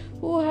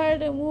who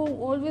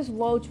always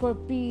vouched for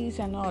peace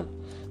and all,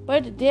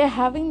 but they are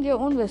having their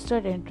own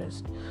vested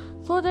interest.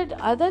 So that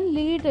other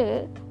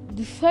leader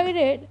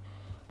decided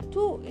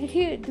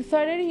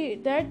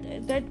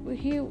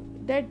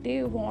that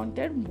they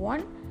wanted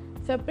one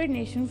separate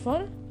nation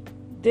for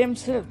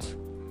themselves.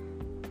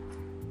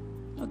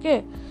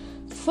 Okay,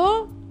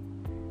 so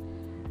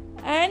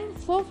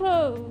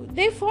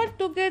they fought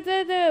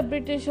together, the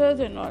Britishers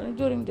and all,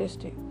 during this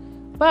day.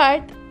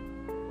 But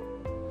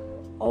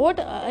what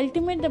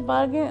ultimate the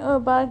bargain?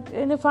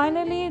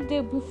 Finally,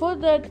 before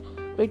that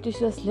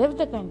Britishers left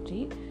the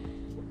country,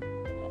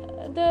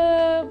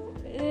 the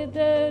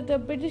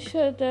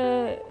Britisher,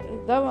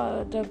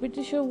 the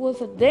Britisher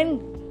was then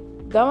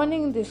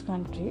governing this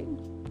country.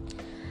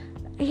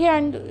 He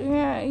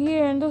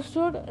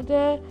understood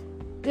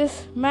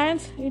this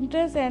man's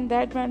interest and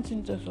that man's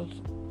interest also.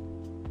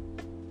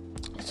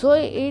 So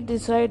he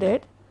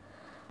decided.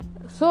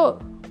 So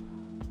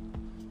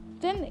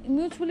then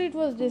mutually it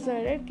was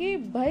decided कि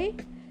भाई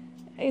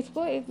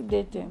इसको एक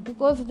देते हैं,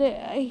 because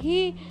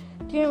he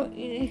came,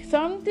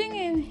 something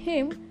in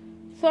him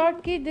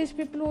thought कि these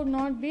people would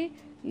not be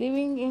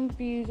living in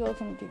peace or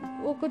something.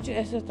 वो कुछ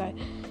ऐसा था,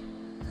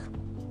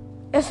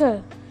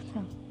 ऐसा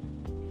था.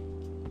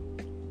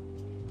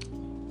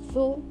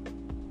 So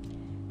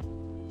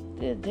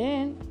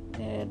then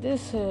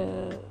this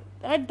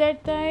at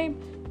that time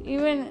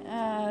even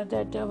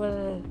that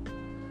our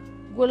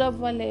Gulab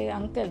wale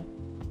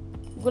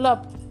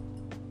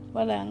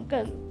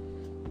uncle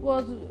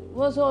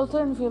was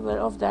also in favor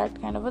of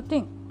that kind of a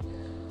thing.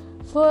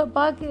 So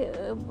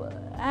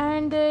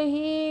and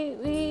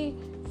he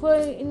for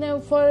in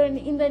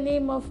the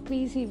name of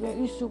peace he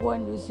used to go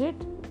and visit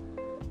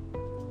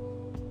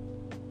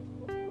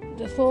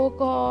the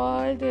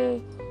so-called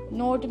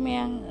note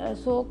man,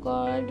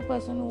 so-called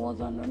person who was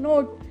on a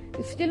note,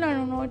 still on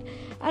a note,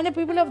 and the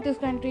people of this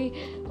country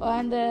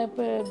and the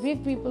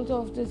big peoples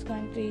of this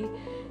country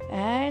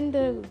and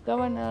the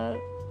governor,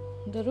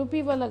 the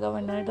rupee wala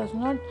governor does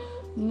not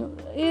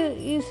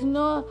is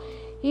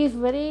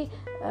very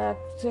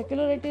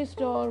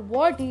secularist or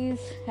what he is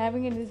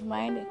having in his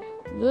mind.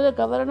 The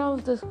governor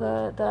of this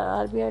the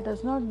RBI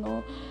does not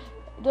know,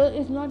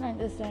 is not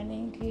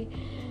understanding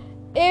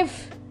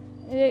if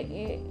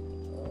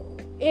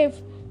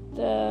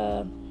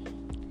the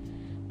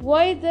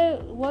why the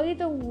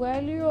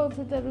value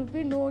of the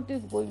rupee note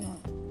is going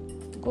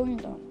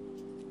down.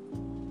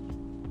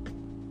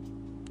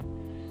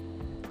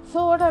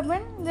 So what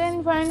happened?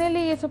 Then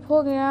finally ये सब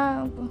हो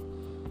गया.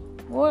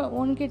 वो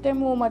उनके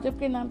time वो मजहब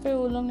के नाम पे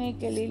वो लोग ने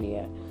ले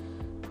लिया.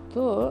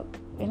 So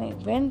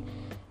when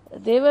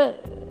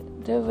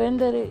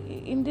the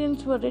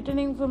Indians were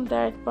returning from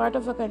that part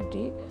of the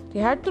country, they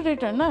had to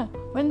return.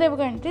 When they were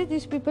country,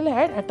 these people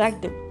had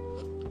attacked them.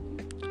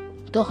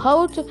 So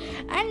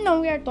and now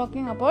we are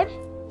talking about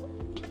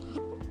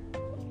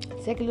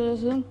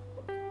secularism.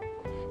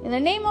 In the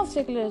name of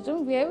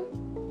secularism, we have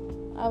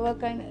our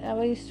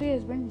history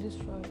has been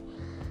destroyed.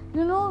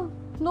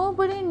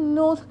 Nobody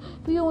knows.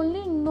 We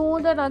only know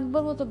that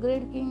Akbar was a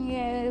great king.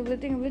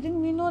 Everything.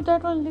 We know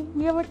that only.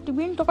 We have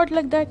been taught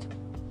like that.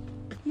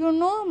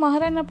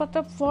 Maharana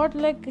Pratap fought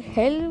like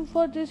hell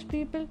for these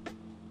people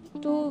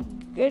to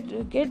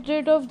get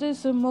rid of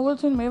these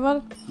Mughals in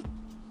Mewar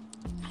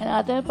and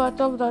other parts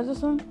of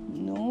Rajasthan.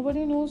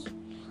 Nobody knows.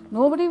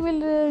 Nobody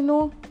will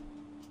know.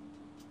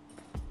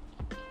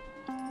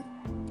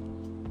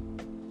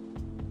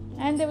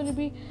 And there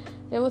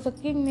was a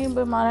king named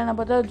Maharana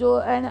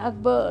Pratap and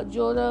Akbar,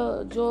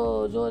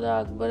 the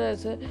Akbar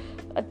ऐसे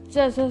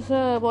अच्छा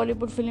सा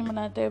Bollywood film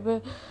बनाते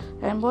हैं.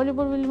 And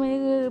Bollywood film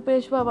में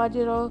Peshwa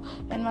Bajirao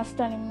and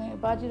मस्तानी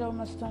में Bajirao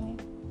Mastani.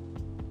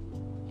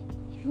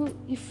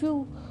 If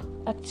you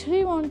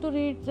actually want to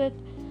read that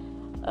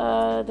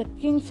the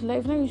king's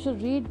life, now you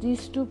should read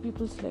these two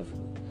people's life.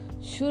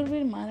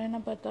 Shurveer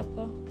Maharana Pratap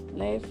का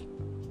life,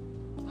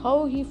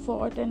 how he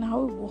fought and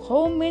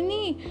how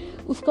many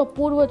उसका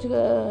पूर्वज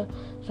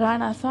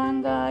राणा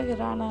सांगा,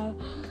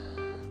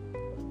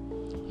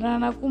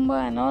 Rana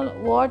Kumbha and all,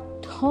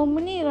 how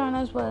many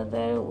Ranas were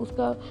there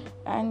उसका.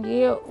 and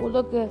ये वो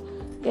लोग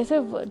कैसे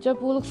जब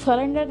वो लोग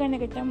सरेंडर करने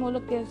के टाइम वो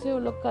लोग कैसे वो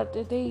लोग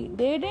करते थे.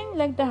 They didn't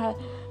like the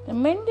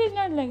men did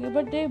not like it,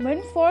 but they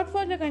men fought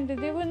for the country.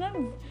 They were not,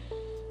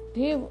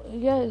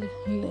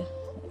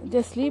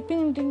 they're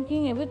sleeping,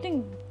 drinking,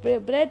 everything,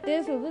 bread,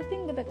 taste,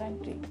 everything with the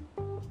country.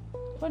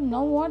 But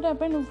now what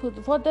happened?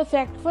 For the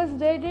sacrifice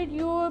they did,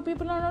 you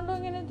people are not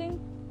doing anything.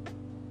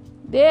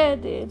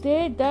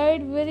 They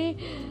died very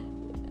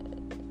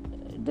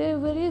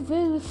very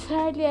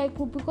sadly.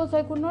 Because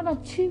I could not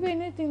achieve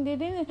anything. They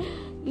didn't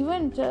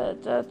even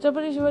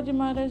Chhatrapati Shivaji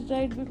Maharaj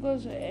died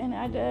because at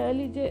an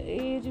early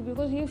age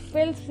because he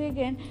fell sick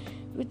and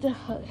with a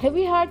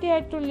heavy heart he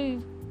had to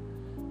leave.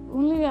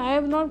 Only I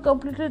have not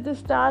completed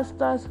this task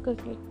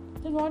करके.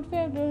 Then what we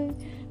have done?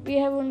 We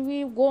have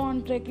only go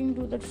on trekking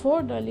to that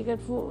fort,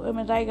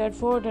 Raigad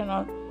Fort and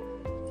all.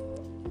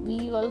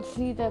 We all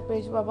see the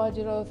Peshwa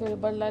Bajirao,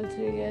 Ballal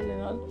serial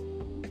and all.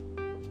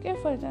 क्या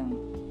फर्क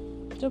है?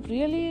 जब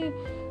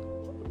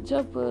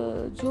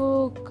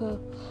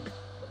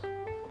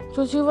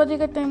जो शिवाजी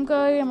का time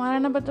का या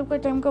महाराणा प्रताप का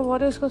टाइम का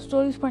वॉरियर्स का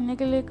स्टोरीज पढ़ने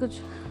के लिए कुछ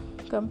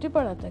कमती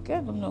पड़ा था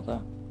क्या तुम लोग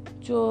का?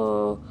 जो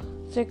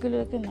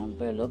सेक्युलर के नाम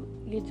पे लोग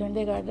ये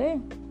झंडे गाड़ रहे,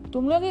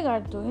 तुम लोग ही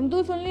गाड़ते हो.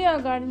 Hindus only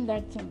are guarding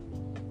that thing.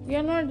 We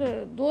are not,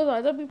 those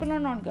other people are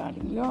not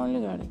guarding. We are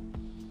only guarding.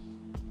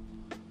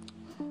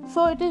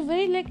 So it is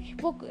very like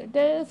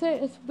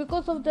it's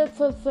because of that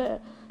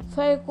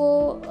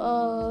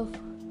psycho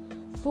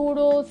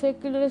pseudo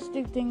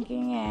secularistic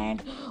thinking,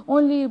 and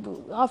only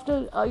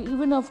after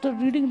even after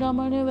reading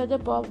Ramayana whether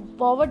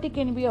poverty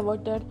can be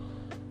averted.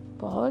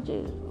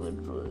 Poverty,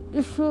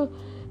 if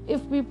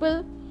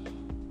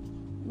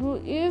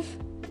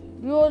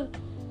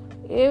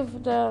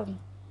the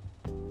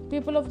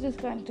people of this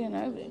country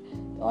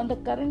on the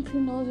currency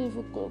knows if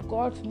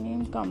God's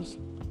name comes,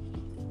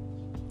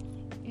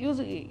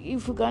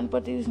 if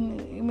Ganpati's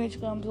image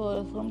comes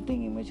or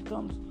something image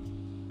comes,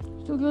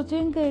 so you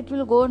think it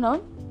will go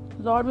down?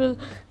 Lord will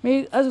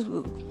make us,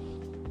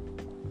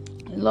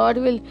 Lord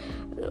will,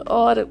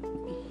 or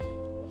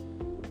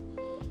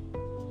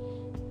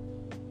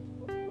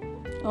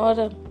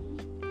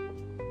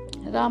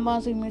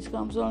Rama's image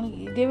comes on,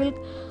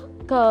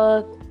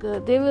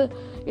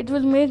 it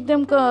will make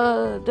them,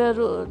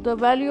 the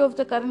value of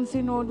the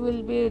currency note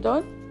will be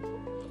down.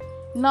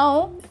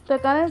 Now the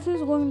currency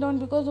is going down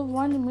because of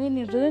one main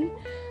reason,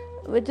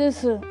 which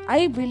is,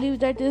 I believe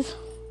that is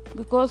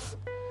because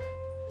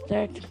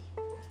that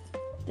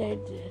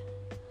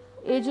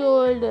age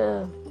old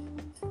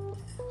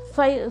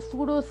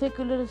pseudo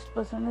secularist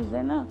person is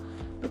there now,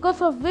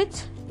 because of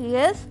which,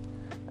 yes,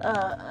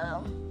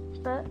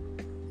 the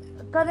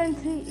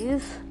currency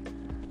is,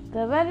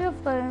 the value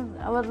of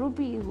our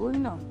rupee is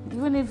going down,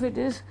 even if it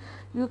is,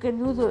 you can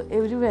use it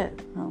everywhere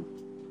now.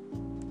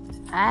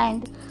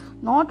 And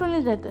not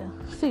only that,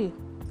 see,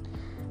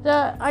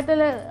 at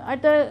a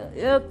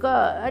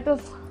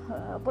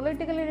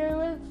politically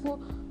level,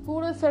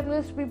 पूरे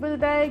secularist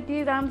people है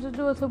कि राम से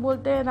जो ऐसे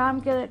बोलते हैं, राम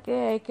क्या है,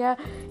 क्या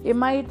ये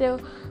माइट है,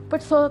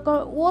 बट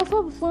वो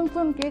सब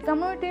सुन के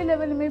कम्युनिटी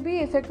लेवल में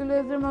भी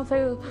सेकुलरिज्म और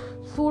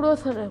सूडो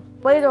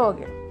पैदा हो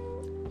गया.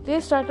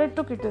 They started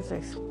to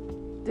criticize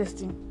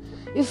this thing.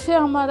 इससे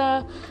हमारा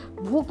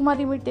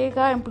भूखमरी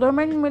मिटेगा,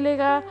 एम्प्लॉयमेंट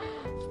मिलेगा,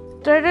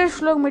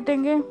 टेररिस्ट लोग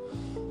मिटेंगे,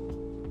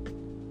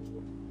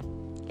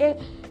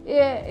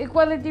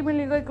 इक्वालिटी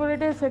मिलेगा,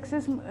 इक्वालिटी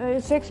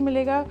सेक्स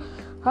मिलेगा,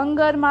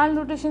 हंगर, माल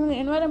न्यूट्रिशन,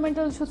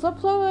 एनवायरमेंटल इशू सब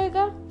सॉल्व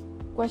होएगा.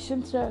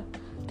 Questions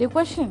they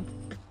question,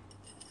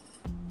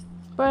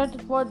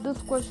 but for this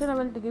question I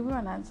will give you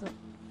an answer.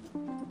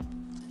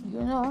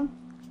 You know,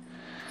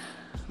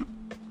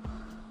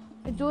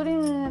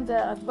 during the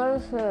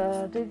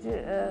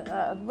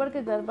Akbar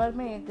के दरबार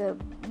में एक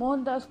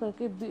मोहनदास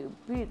करके,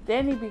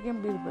 then he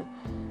became Birbal.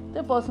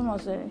 The person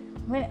was there.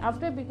 When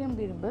after became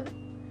Birbal,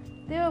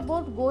 they were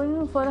both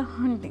going for a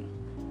hunting.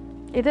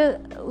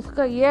 इधर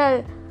उसका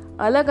ये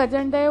अलग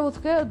agenda है,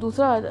 उसके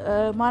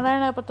दूसरा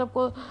महाराणा प्रताप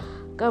को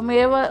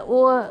मेवा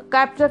वो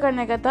कैप्चर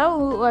करने का था,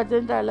 वो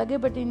एजेंडा अलग है.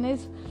 But in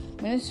his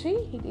ministry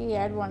he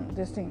had one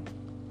this thing.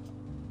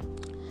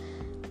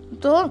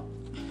 तो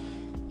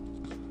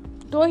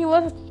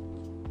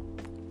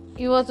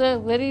he was a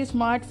very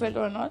smart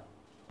fellow and all.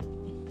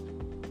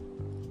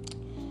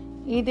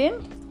 He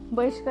didn't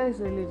बहिष्कार his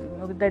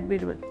religion, that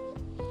Birbal.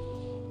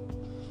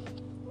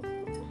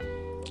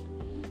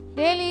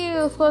 Daily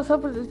उसको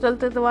सब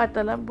चलते थे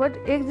वार्तालाप. बट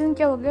एक दिन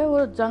क्या हो गया,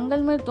 वो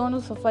जंगल में दोनों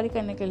सफारी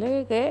करने के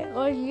लिए गए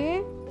और ये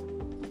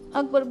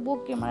अकबर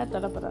भूख के मारे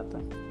तड़प रहा था.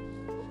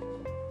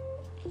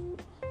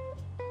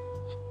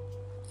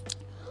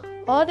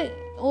 और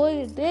वो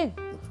देख,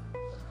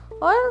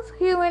 और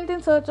he went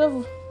in search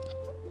of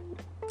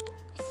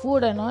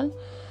food and all,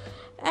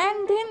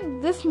 and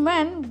then this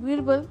man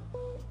Birbal,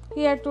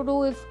 he had to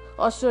do his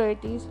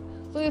austerities.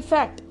 So in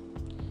fact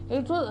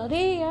it was,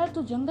 अरे यार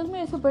तू जंगल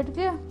में ऐसे बैठ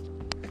गया,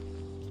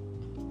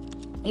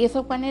 ये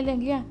सब करने लग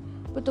गया,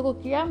 तो तुमको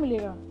क्या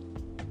मिलेगा?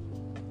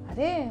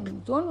 अरे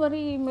डोंट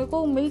वरी, मेरे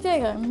को मिल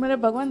जाएगा, मेरा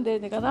भगवान दे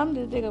देगा, राम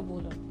दे देगा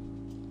बोला.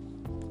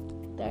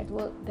 That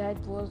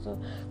was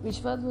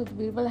विश्वास विद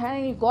बीरबल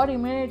है. he got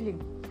immediately,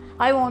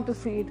 I want to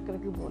see it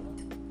करके बोला.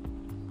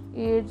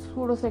 It's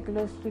pseudo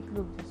secular strict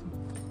look.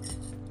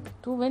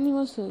 So when he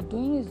was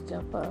doing his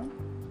japa,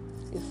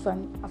 his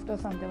son, after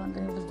Sunday one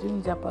day he was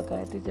doing japa,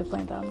 Gayatri japa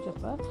and Ram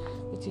japa,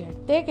 which he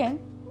had taken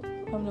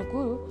from the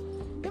Guru.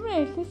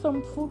 Immediately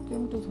some food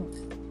came to him.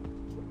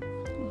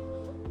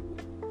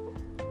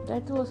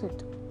 That was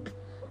it.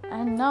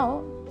 And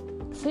now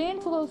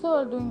saints also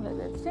are doing like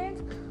that.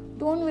 Saints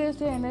don't waste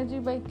their energy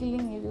by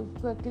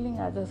killing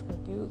others.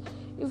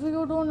 If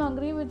you don't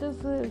agree with this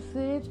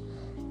sage,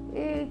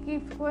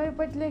 keep quiet,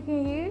 but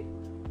लेकिन ये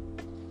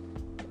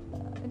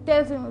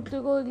tells him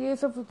तुझको ये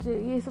सब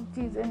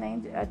चीजें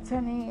नहीं, अच्छा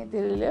नहीं है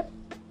तेरे लिए.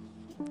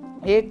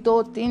 1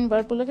 2 3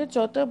 बार बोलेगा,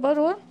 चौथा बार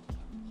और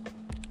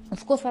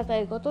उसको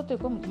सताएगा तो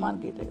तेरे को मार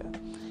के देगा.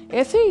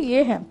 ऐसे ही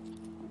ये है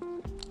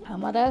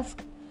हमारा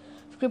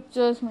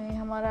स्क्रिप्चर्स में,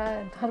 हमारा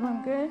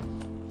धर्म के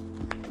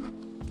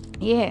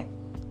ये है.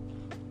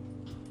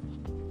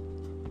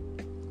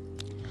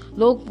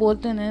 लोग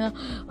बोलते हैं ना,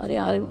 अरे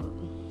यार,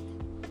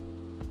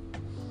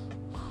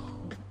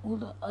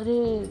 अरे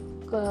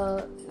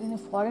in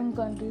foreign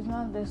countries ना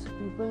there's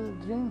people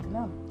drink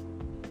ना,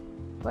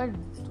 but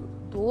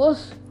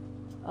those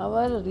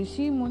our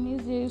rishi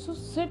munis, they used to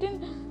sit in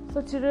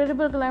such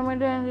terrible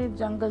climate and in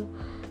jungle.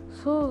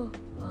 So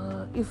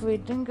if we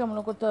drink, हम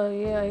लोग को तो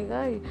ये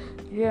आएगा,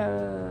 ये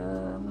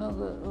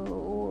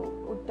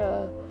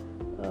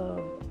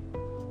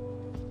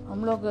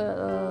हम लोग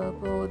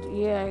को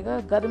ये आएगा,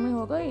 गर्मी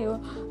होगा, ये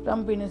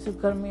रम पीने से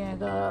गर्मी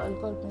आएगा,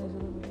 अल्कोहल पीने से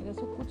गर्मी आएगा.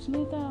 सब कुछ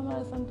नहीं था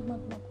हमारा संत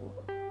महात्मा को.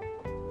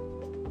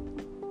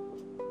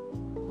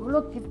 वो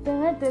लोग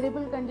कितने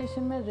टेरिबल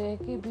कंडीशन में रह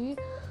के भी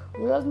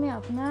वो लोग ने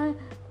अपना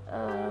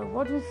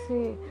व्हाट वी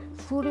से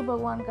सूर्य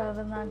भगवान का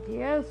आराधना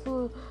किया,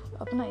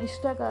 अपना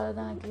इष्ट का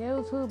आराधना किया.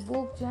 उसको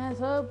भूख चाहे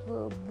सब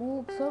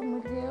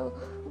मिट गया,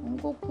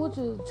 उनको कुछ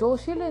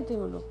जोश ही लेते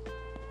वो लोग.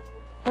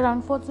 पर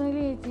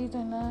अनफॉर्चुनेटली ये चीज़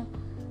है ना,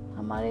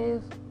 हमारे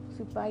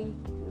सिपाही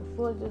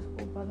सोल्जर्स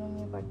को पढ़ने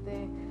नहीं पड़ते,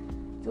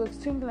 जो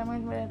एक्सट्रीम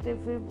क्लाइमेट में रहते हैं,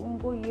 फिर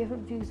उनको ये सब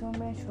चीज़ों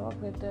में शौक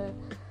रहता है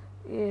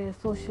ये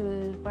सोशल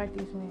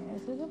पार्टीज़ में।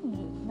 ऐसे सब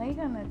नहीं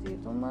करना चाहिए।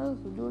 तुम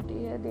ड्यूटी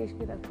है देश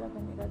की रक्षा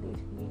करने का, देश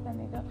के लिए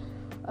करने का।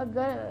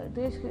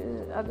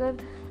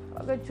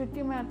 अगर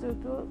छुट्टी में आते हो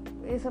तो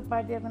ये सब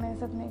पार्टियाँ करना, ये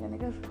सब नहीं करने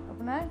का,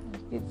 अपना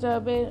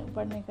किताबें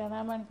पढ़ने का,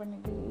 रामायण पढ़ने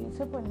का, ये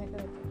सब पढ़ने का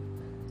रहता है।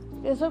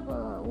 ये सब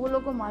वो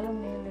लोग को मालूम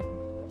नहीं है,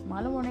 लेकिन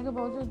मालूम होने के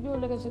बावजूद भी वो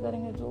लोग ऐसे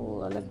करेंगे तो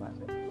अलग बात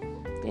है।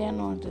 They are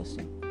not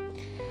interesting.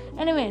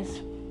 Anyways,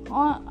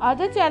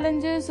 other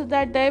challenges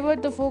that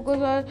divert the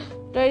focus are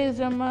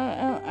terrorism,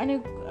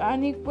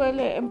 unequal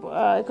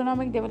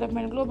economic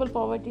development, global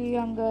poverty,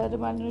 hunger,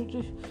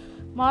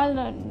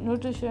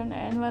 malnutrition,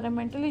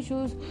 environmental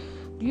issues,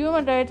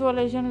 human rights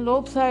violation,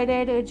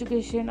 lopsided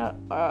education,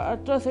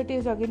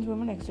 atrocities against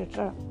women,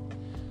 etc.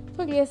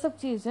 तो ये सब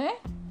चीज़ें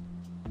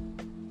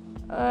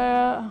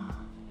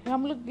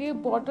हम लोग ये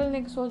bottle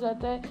next हो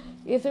जाता है,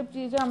 ये सब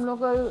चीज़ें हम लोग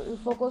का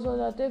फोकस हो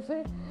जाते हैं, फिर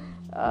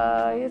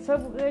ये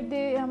सब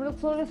हम लोग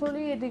slowly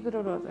ये डिग्रेड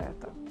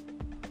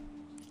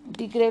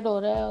हो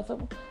रहा है और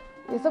सब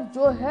ये सब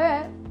जो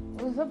है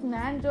वो सब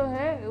ज्ञान जो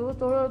है वो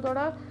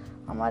थोड़ा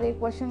हमारे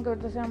क्वेश्चन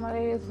करते से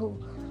हमारे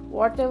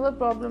वॉट एवर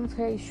प्रॉब्लम्स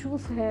है,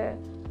 इश्यूज है,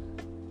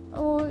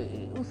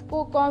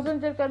 उसको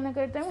कॉन्सेंट्रेट करने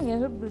के टाइम ये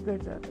सब बिगड़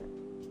जाते हैं,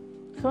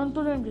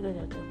 संतुलन बिगड़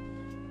जाते हैं।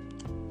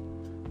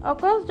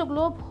 Across the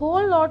globe,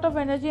 whole lot of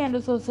energy and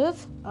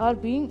resources are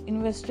being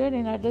invested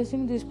in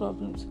addressing these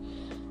problems.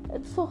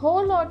 So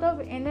whole lot of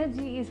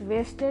energy is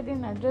wasted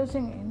in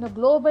addressing in the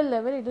global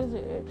level. It is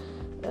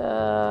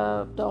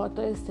the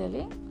author is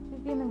telling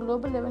कि in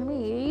global level में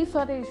यही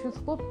सारे issues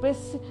को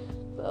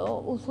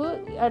उसको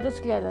address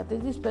किया जाता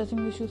है, जिस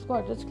प्रेसिंग इश्यूज को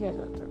एड्रेस किया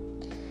जाता है।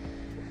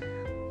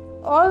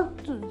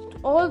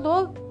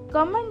 Although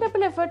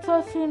commendable efforts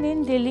are seen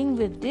in dealing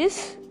with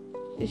this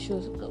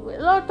issues, a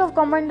lot of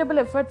commendable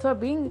efforts are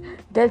being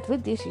dealt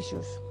with these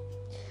issues.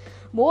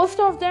 Most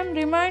of them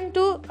remind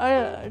to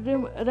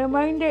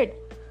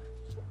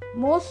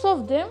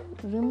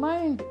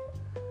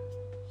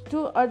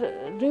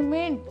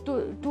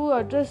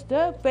address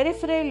the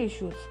peripheral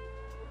issues.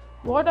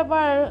 What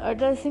about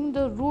addressing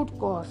the root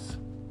cause?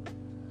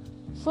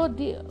 So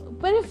the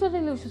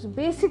peripheral issues,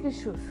 basic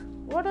issues,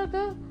 what are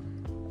the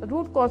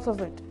root cause of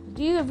it?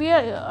 We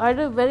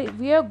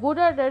are good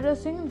at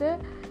addressing this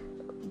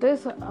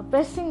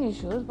pressing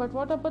issues, but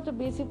what about the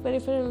basic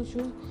peripheral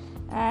issues?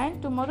 And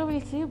tomorrow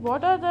we'll see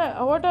what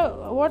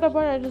about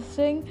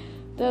addressing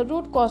the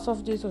root cause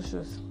of these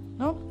issues.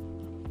 No,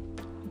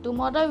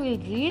 tomorrow we'll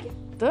read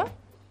the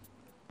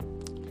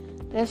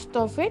rest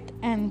of it,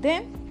 and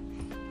then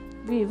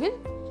we will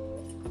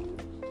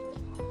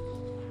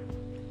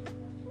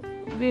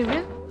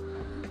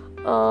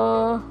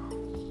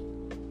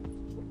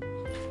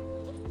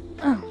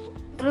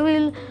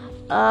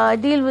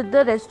deal with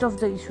the rest of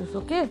the issues.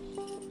 Okay.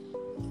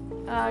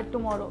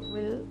 Tomorrow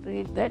we'll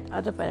read that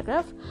other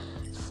paragraph.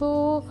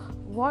 So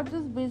what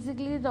is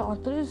basically the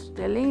author is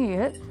telling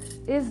here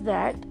is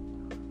that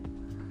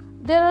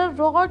there are a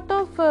lot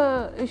of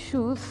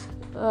issues.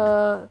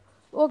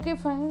 Okay,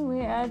 fine,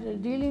 we are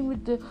dealing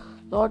with a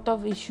lot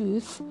of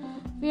issues.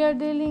 We are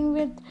dealing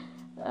with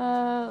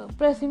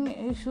pressing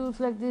issues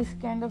like this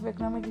kind of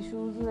economic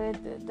issues,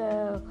 with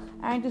the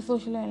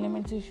anti-social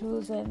elements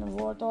issues, and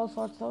what all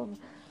sorts of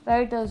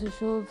writers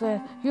issues,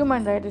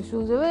 human rights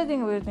issues,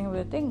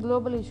 everything,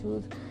 global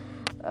issues,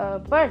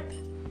 but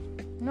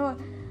no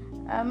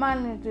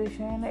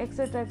malnutrition,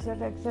 etc.,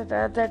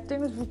 that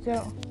things which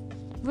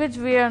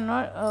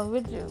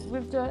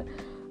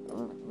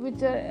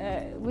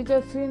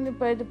are seen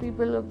by the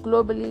people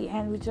globally,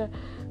 and which are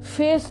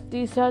faced,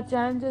 these are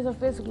challenges are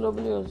faced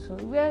globally also.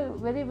 We are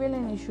very well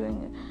in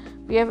issuing,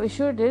 we have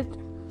issued it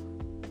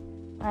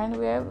and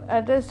we have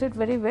addressed it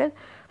very well.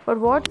 But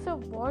what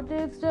about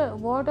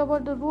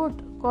the root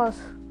cause,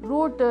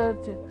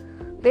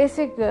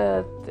 basic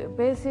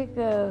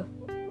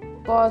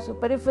cause,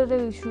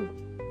 peripheral issue,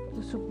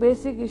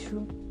 basic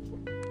issue,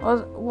 or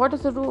what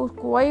is the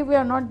root? Why we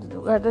are not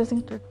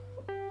addressing the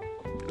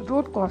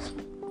root cause?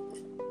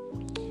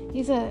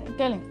 He's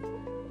telling.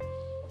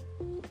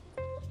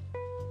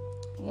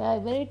 Yeah,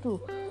 very true.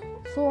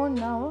 So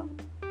now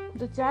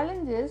the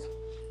challenge is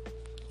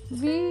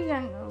we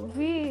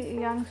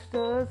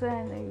youngsters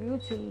and you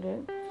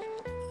children,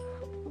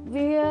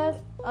 we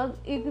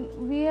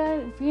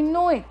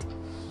know it,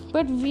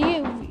 but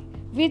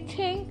we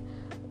think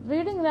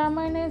reading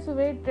Ramayana is a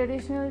very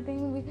traditional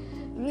thing.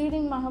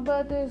 Reading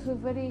Mahabharata is a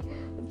very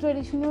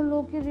traditional.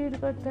 लोग ही read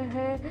करते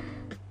हैं,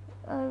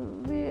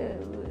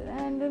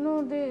 and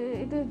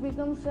it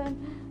becomes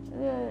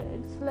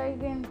it's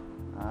like an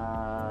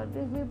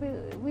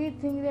we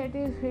think that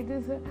it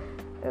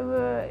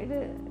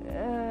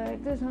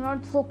is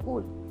not so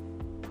cool.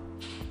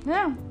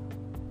 Yeah,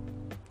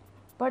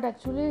 but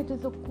actually it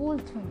is a cool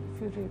thing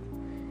if you read.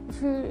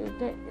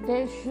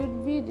 There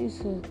should be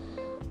this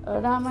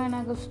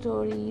Ramayana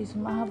stories,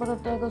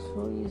 Mahabharata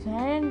stories,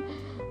 and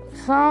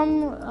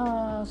some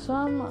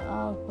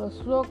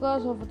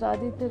slokas of the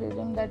Aditya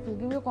rhythm that will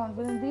give you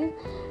confidence.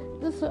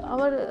 This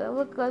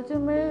our culture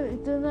में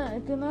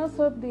इतना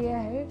सब दिया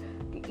है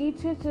कि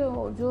each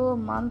जो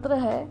मंत्र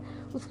है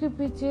उसके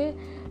पीछे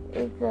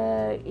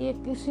एक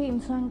किसी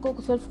इंसान को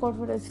सेल्फ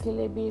कॉन्फिडेंस के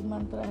लिए भी एक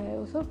मंत्र है.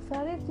 वो सब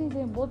सारी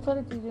चीज़ें, बहुत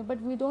सारी चीज़ें, but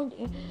we don't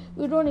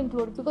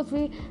include because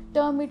we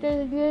term it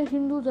ये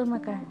हिंदू धर्म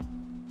का है.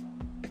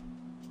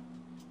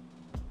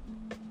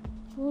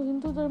 वो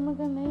हिंदू धर्म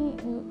का नहीं,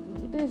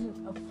 इट इज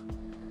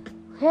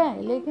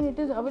है, लेकिन it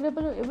is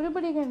available,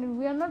 everybody can.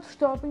 We are not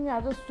stopping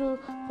others to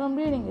from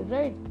reading it,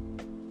 right?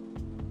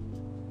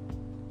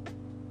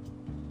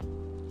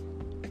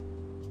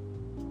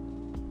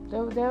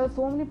 There are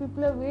so many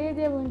people way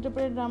they have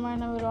interpreted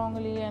Ramayana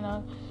wrongly, and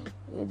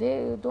they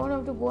don't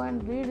have to go and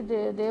read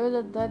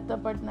Devadatta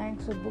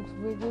Patnaik's books,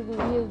 which he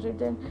has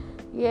written.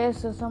 Yes,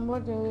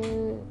 somewhat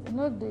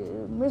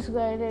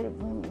misguided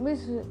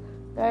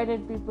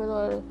people,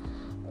 or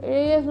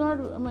he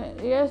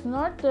has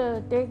not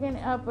taken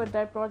up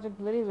that project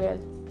very well.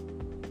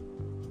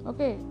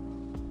 Okay,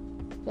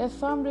 there's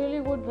some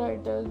really good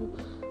writers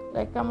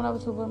like Kamala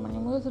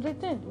Subramaniam, who has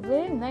written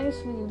very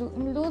nicely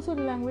in loose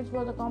language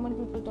for the common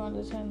people to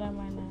understand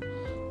Ramayana.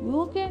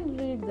 You can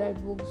read that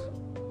books,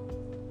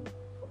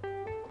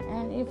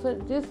 and if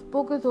this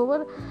book is over,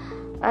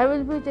 I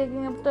will be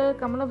taking up the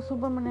Kamala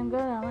Subramaniam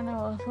Ramayana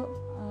also.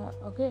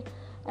 Okay,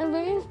 and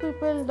various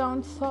people down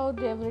south,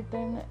 they have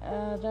written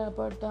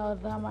about the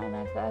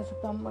Ramayana as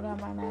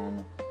Ramayana,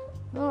 and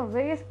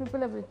various people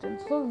have written.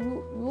 So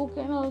you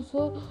can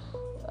also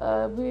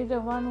be the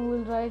one who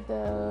will write.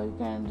 You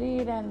can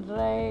read and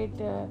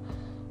write.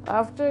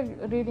 After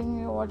reading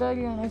whatever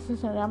your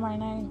necessary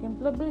Ramayana, you can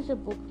publish a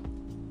book.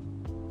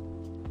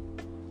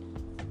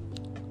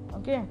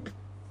 Okay,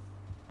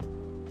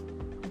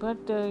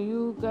 but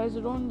you guys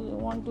don't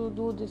want to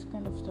do this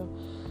kind of stuff.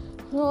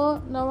 So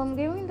now I'm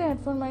giving the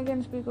headphone mic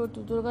and speaker to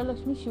Durga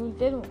Lakshmi. She will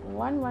tell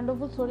one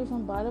wonderful story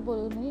from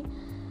Balapurani,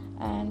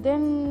 and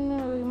then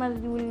we will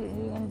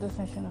end the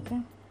session.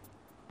 Okay,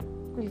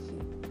 please.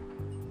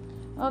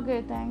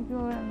 Okay, thank you,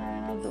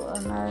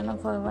 Narayana,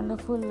 for a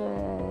wonderful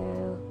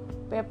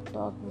pep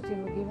talk which you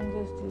were giving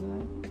this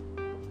children.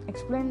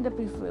 Explain the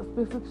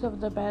prefix of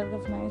the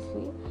paragraph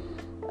nicely.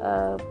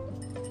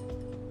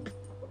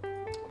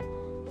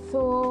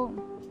 So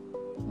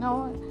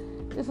now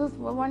this is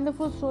a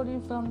wonderful story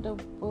from the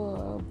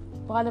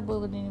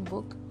Balapurani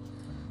book.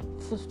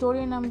 So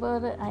story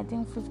number, I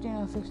think 15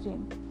 or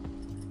 16.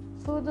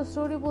 So the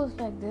story goes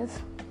like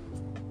this.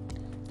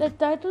 The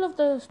title of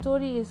the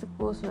story is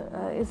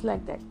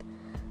like that.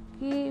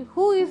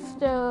 Who is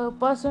the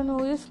person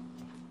who is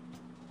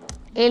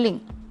ailing?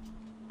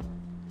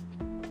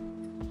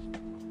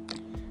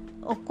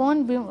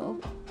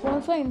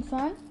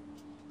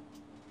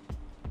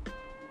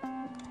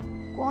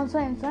 कौन सा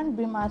इंसान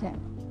बीमार है?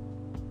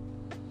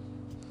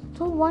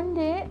 So one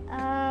day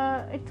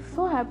it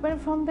so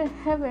happened from the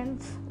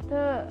heavens,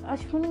 the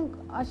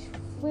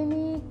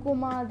Ashwini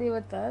Kumar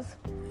Devatas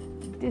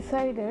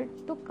decided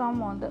to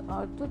come on the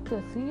earth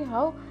to see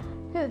how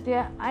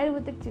their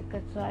Ayurvedic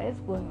chikitsa is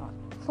going on.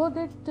 So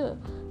that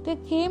they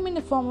came in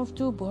the form of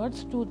two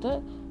birds to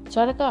the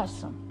Charaka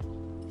ashram,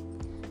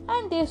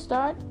 and they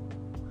start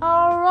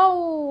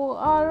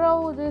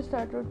they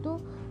started to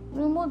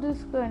remove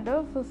this kind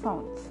of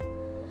sounds.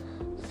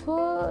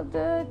 So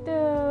that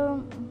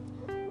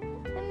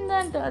in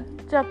that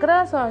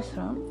Chakras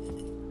ashram,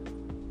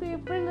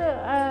 people,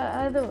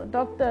 the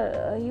doctor,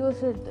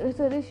 it's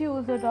a rishi who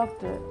was a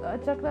doctor.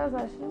 Chakras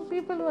ashram,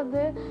 people were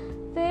there.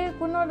 They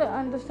could not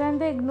understand.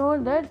 They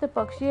ignored that the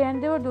Pakshi,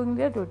 and they were doing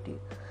their duty.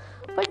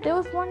 But there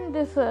was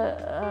this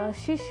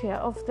shishya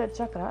of the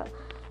Chakra,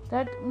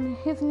 that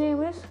his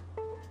name is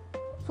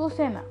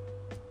Susena.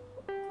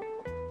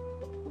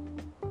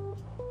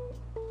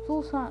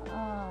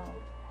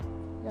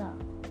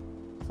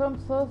 Some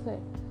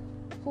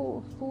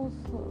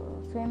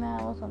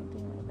Susena or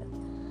something like that.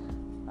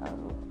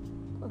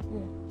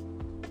 Okay.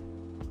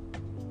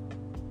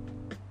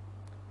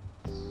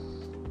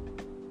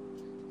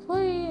 So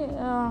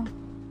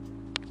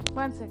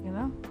one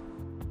second.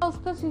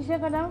 उसका शिष्य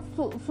का नाम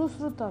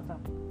सुश्रुता था.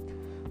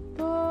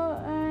 तो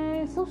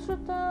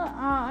Sushruta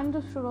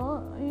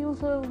understood, he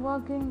was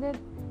working that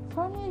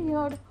suddenly he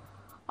heard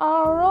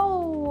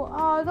arrow.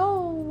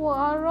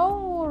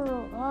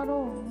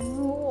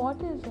 What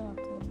is that?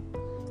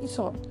 He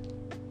saw.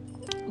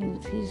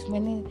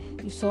 When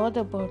he saw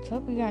the birds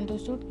up, he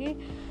understood that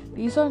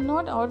these are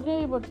not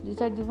ordinary birds,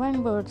 these are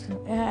divine birds.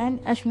 And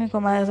Ashwini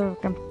Kumar has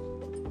come.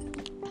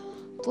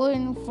 So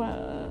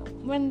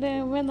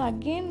when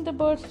again the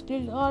birds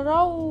did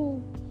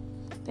arrow,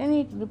 then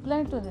he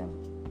replied to them,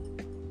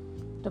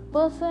 the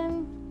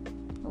person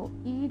who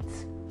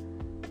eats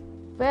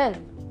well,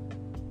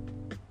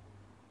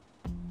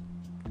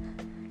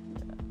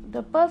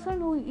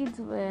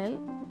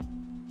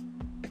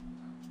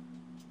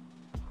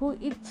 who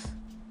eats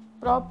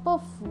proper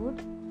food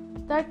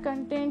that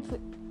contains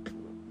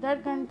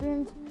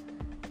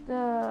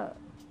the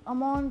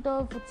amount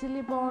of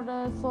chili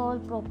powder,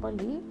 salt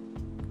properly,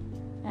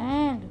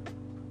 and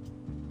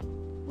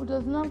who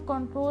does not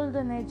control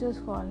the nature's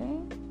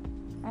calling,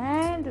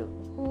 and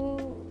who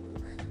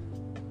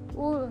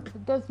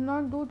does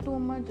not do too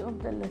much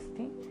of the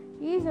lusting.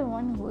 He is the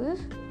one who is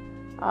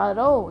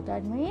arrow.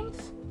 That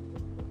means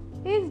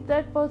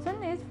that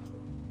person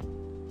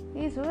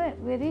is a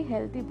very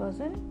healthy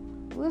person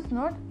who is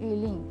not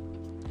ailing.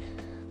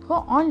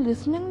 So on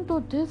listening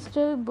to this,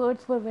 the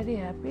birds were very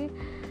happy.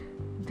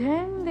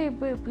 Then they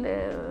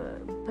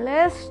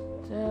blessed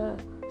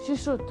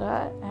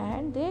Shishruta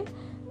and they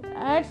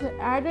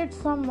added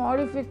some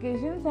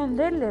modifications and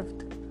they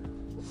left.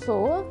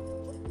 So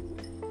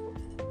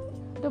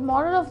the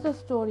moral of the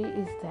story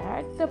is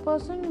that the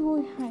person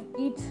who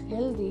eats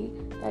healthy,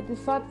 that is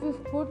sattvic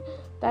food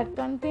that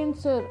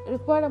contains a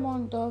required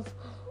amount of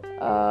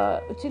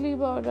chili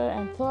powder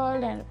and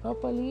salt and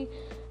properly,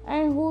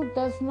 and who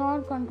does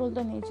not control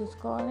the nature's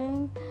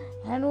calling,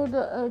 and who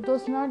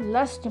does not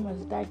lust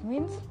much. That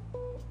means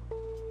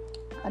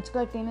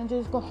आजकल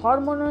teenagers को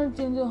hormones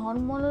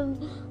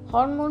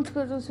की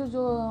वजह से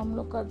जो हम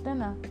लोग करते हैं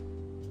ना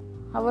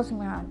हवस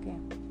में आके,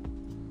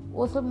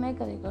 वो सब नहीं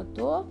करेगा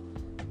तो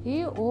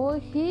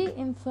ही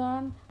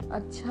इंसान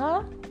अच्छा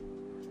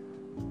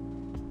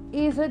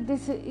is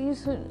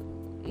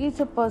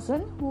a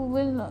person who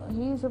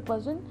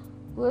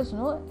is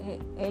no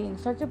ailing.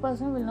 Such a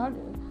person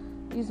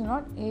is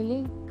not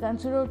ailing,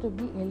 considered to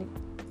be ailing.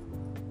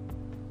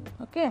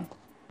 Okay,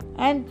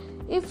 and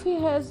if he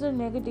has a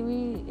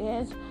negativity,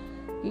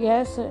 he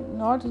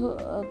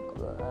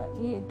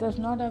does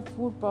not have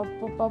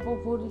proper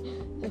food.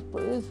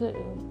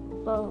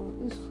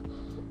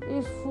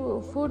 His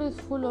food is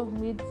full of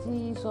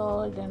mirchi,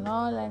 salt and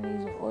all, and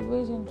he's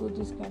always into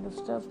this kind of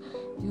stuff.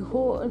 He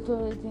holds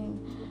everything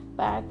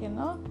back,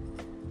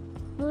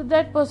 So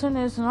that person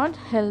is not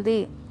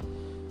healthy,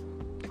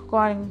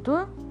 according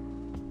to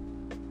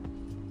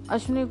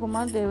Ashwini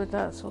Kumar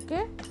Devatas.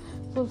 Okay,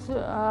 so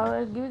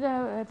I'll give the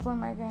headphone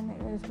mic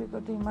and speaker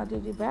to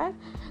Himati back.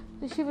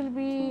 She will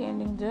be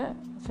ending the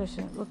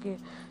session. Okay,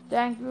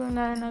 thank you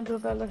Narayana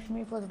Durga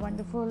Lakshmi for the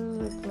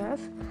wonderful class.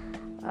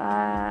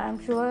 I'm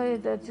sure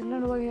the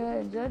children over here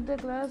enjoyed the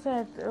class,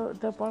 and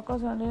the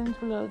podcast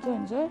audience will also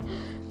enjoy.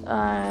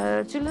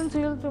 Children, see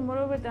you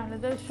tomorrow with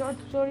another short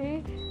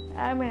story.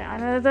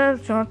 Another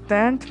short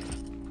and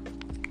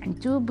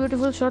two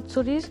beautiful short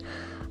stories.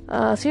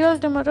 See you all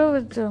tomorrow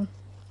with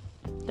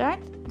that.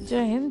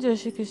 Jai Hind, Jai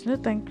Shri Krishna.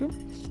 Thank you.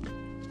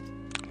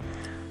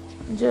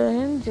 Jai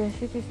Hind, Jai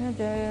Shri Krishna,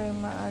 Jai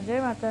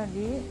Mata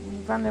Di,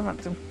 Vande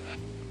Mataram.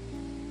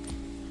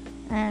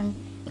 And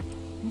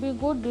be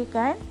good, be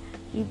kind,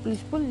 be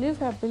peaceful, live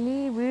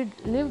happily,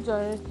 live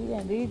joyously,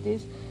 and read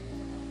this.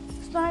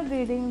 Start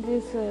reading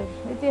this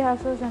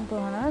Itihasas and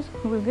Puranas.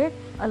 You will get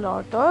a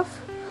lot of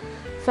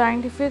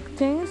scientific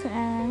things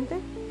and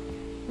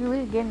you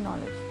will gain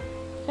knowledge.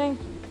 Thank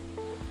you.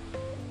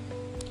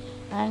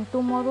 And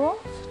tomorrow's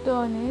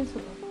turn is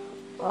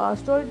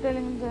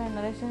storytelling. The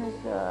narration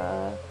is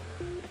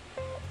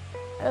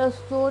a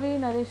story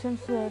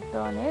narration's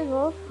turn is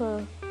of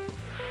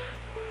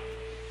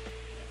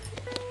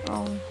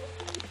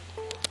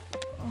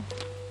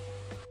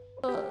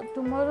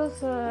tomorrow's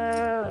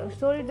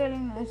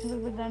storytelling narration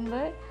will be done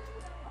by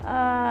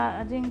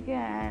Ajinkya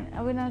and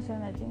Avinash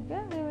and Ajinkya.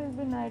 They will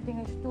be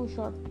narrating 2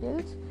 short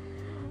tales,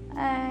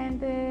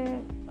 and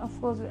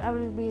of course I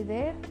will be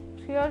there.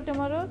 See you all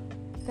tomorrow.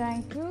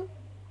 Thank you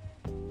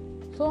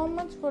so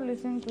much for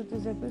listening to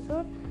this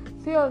episode.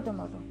 See you all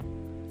tomorrow.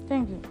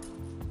 Thank you.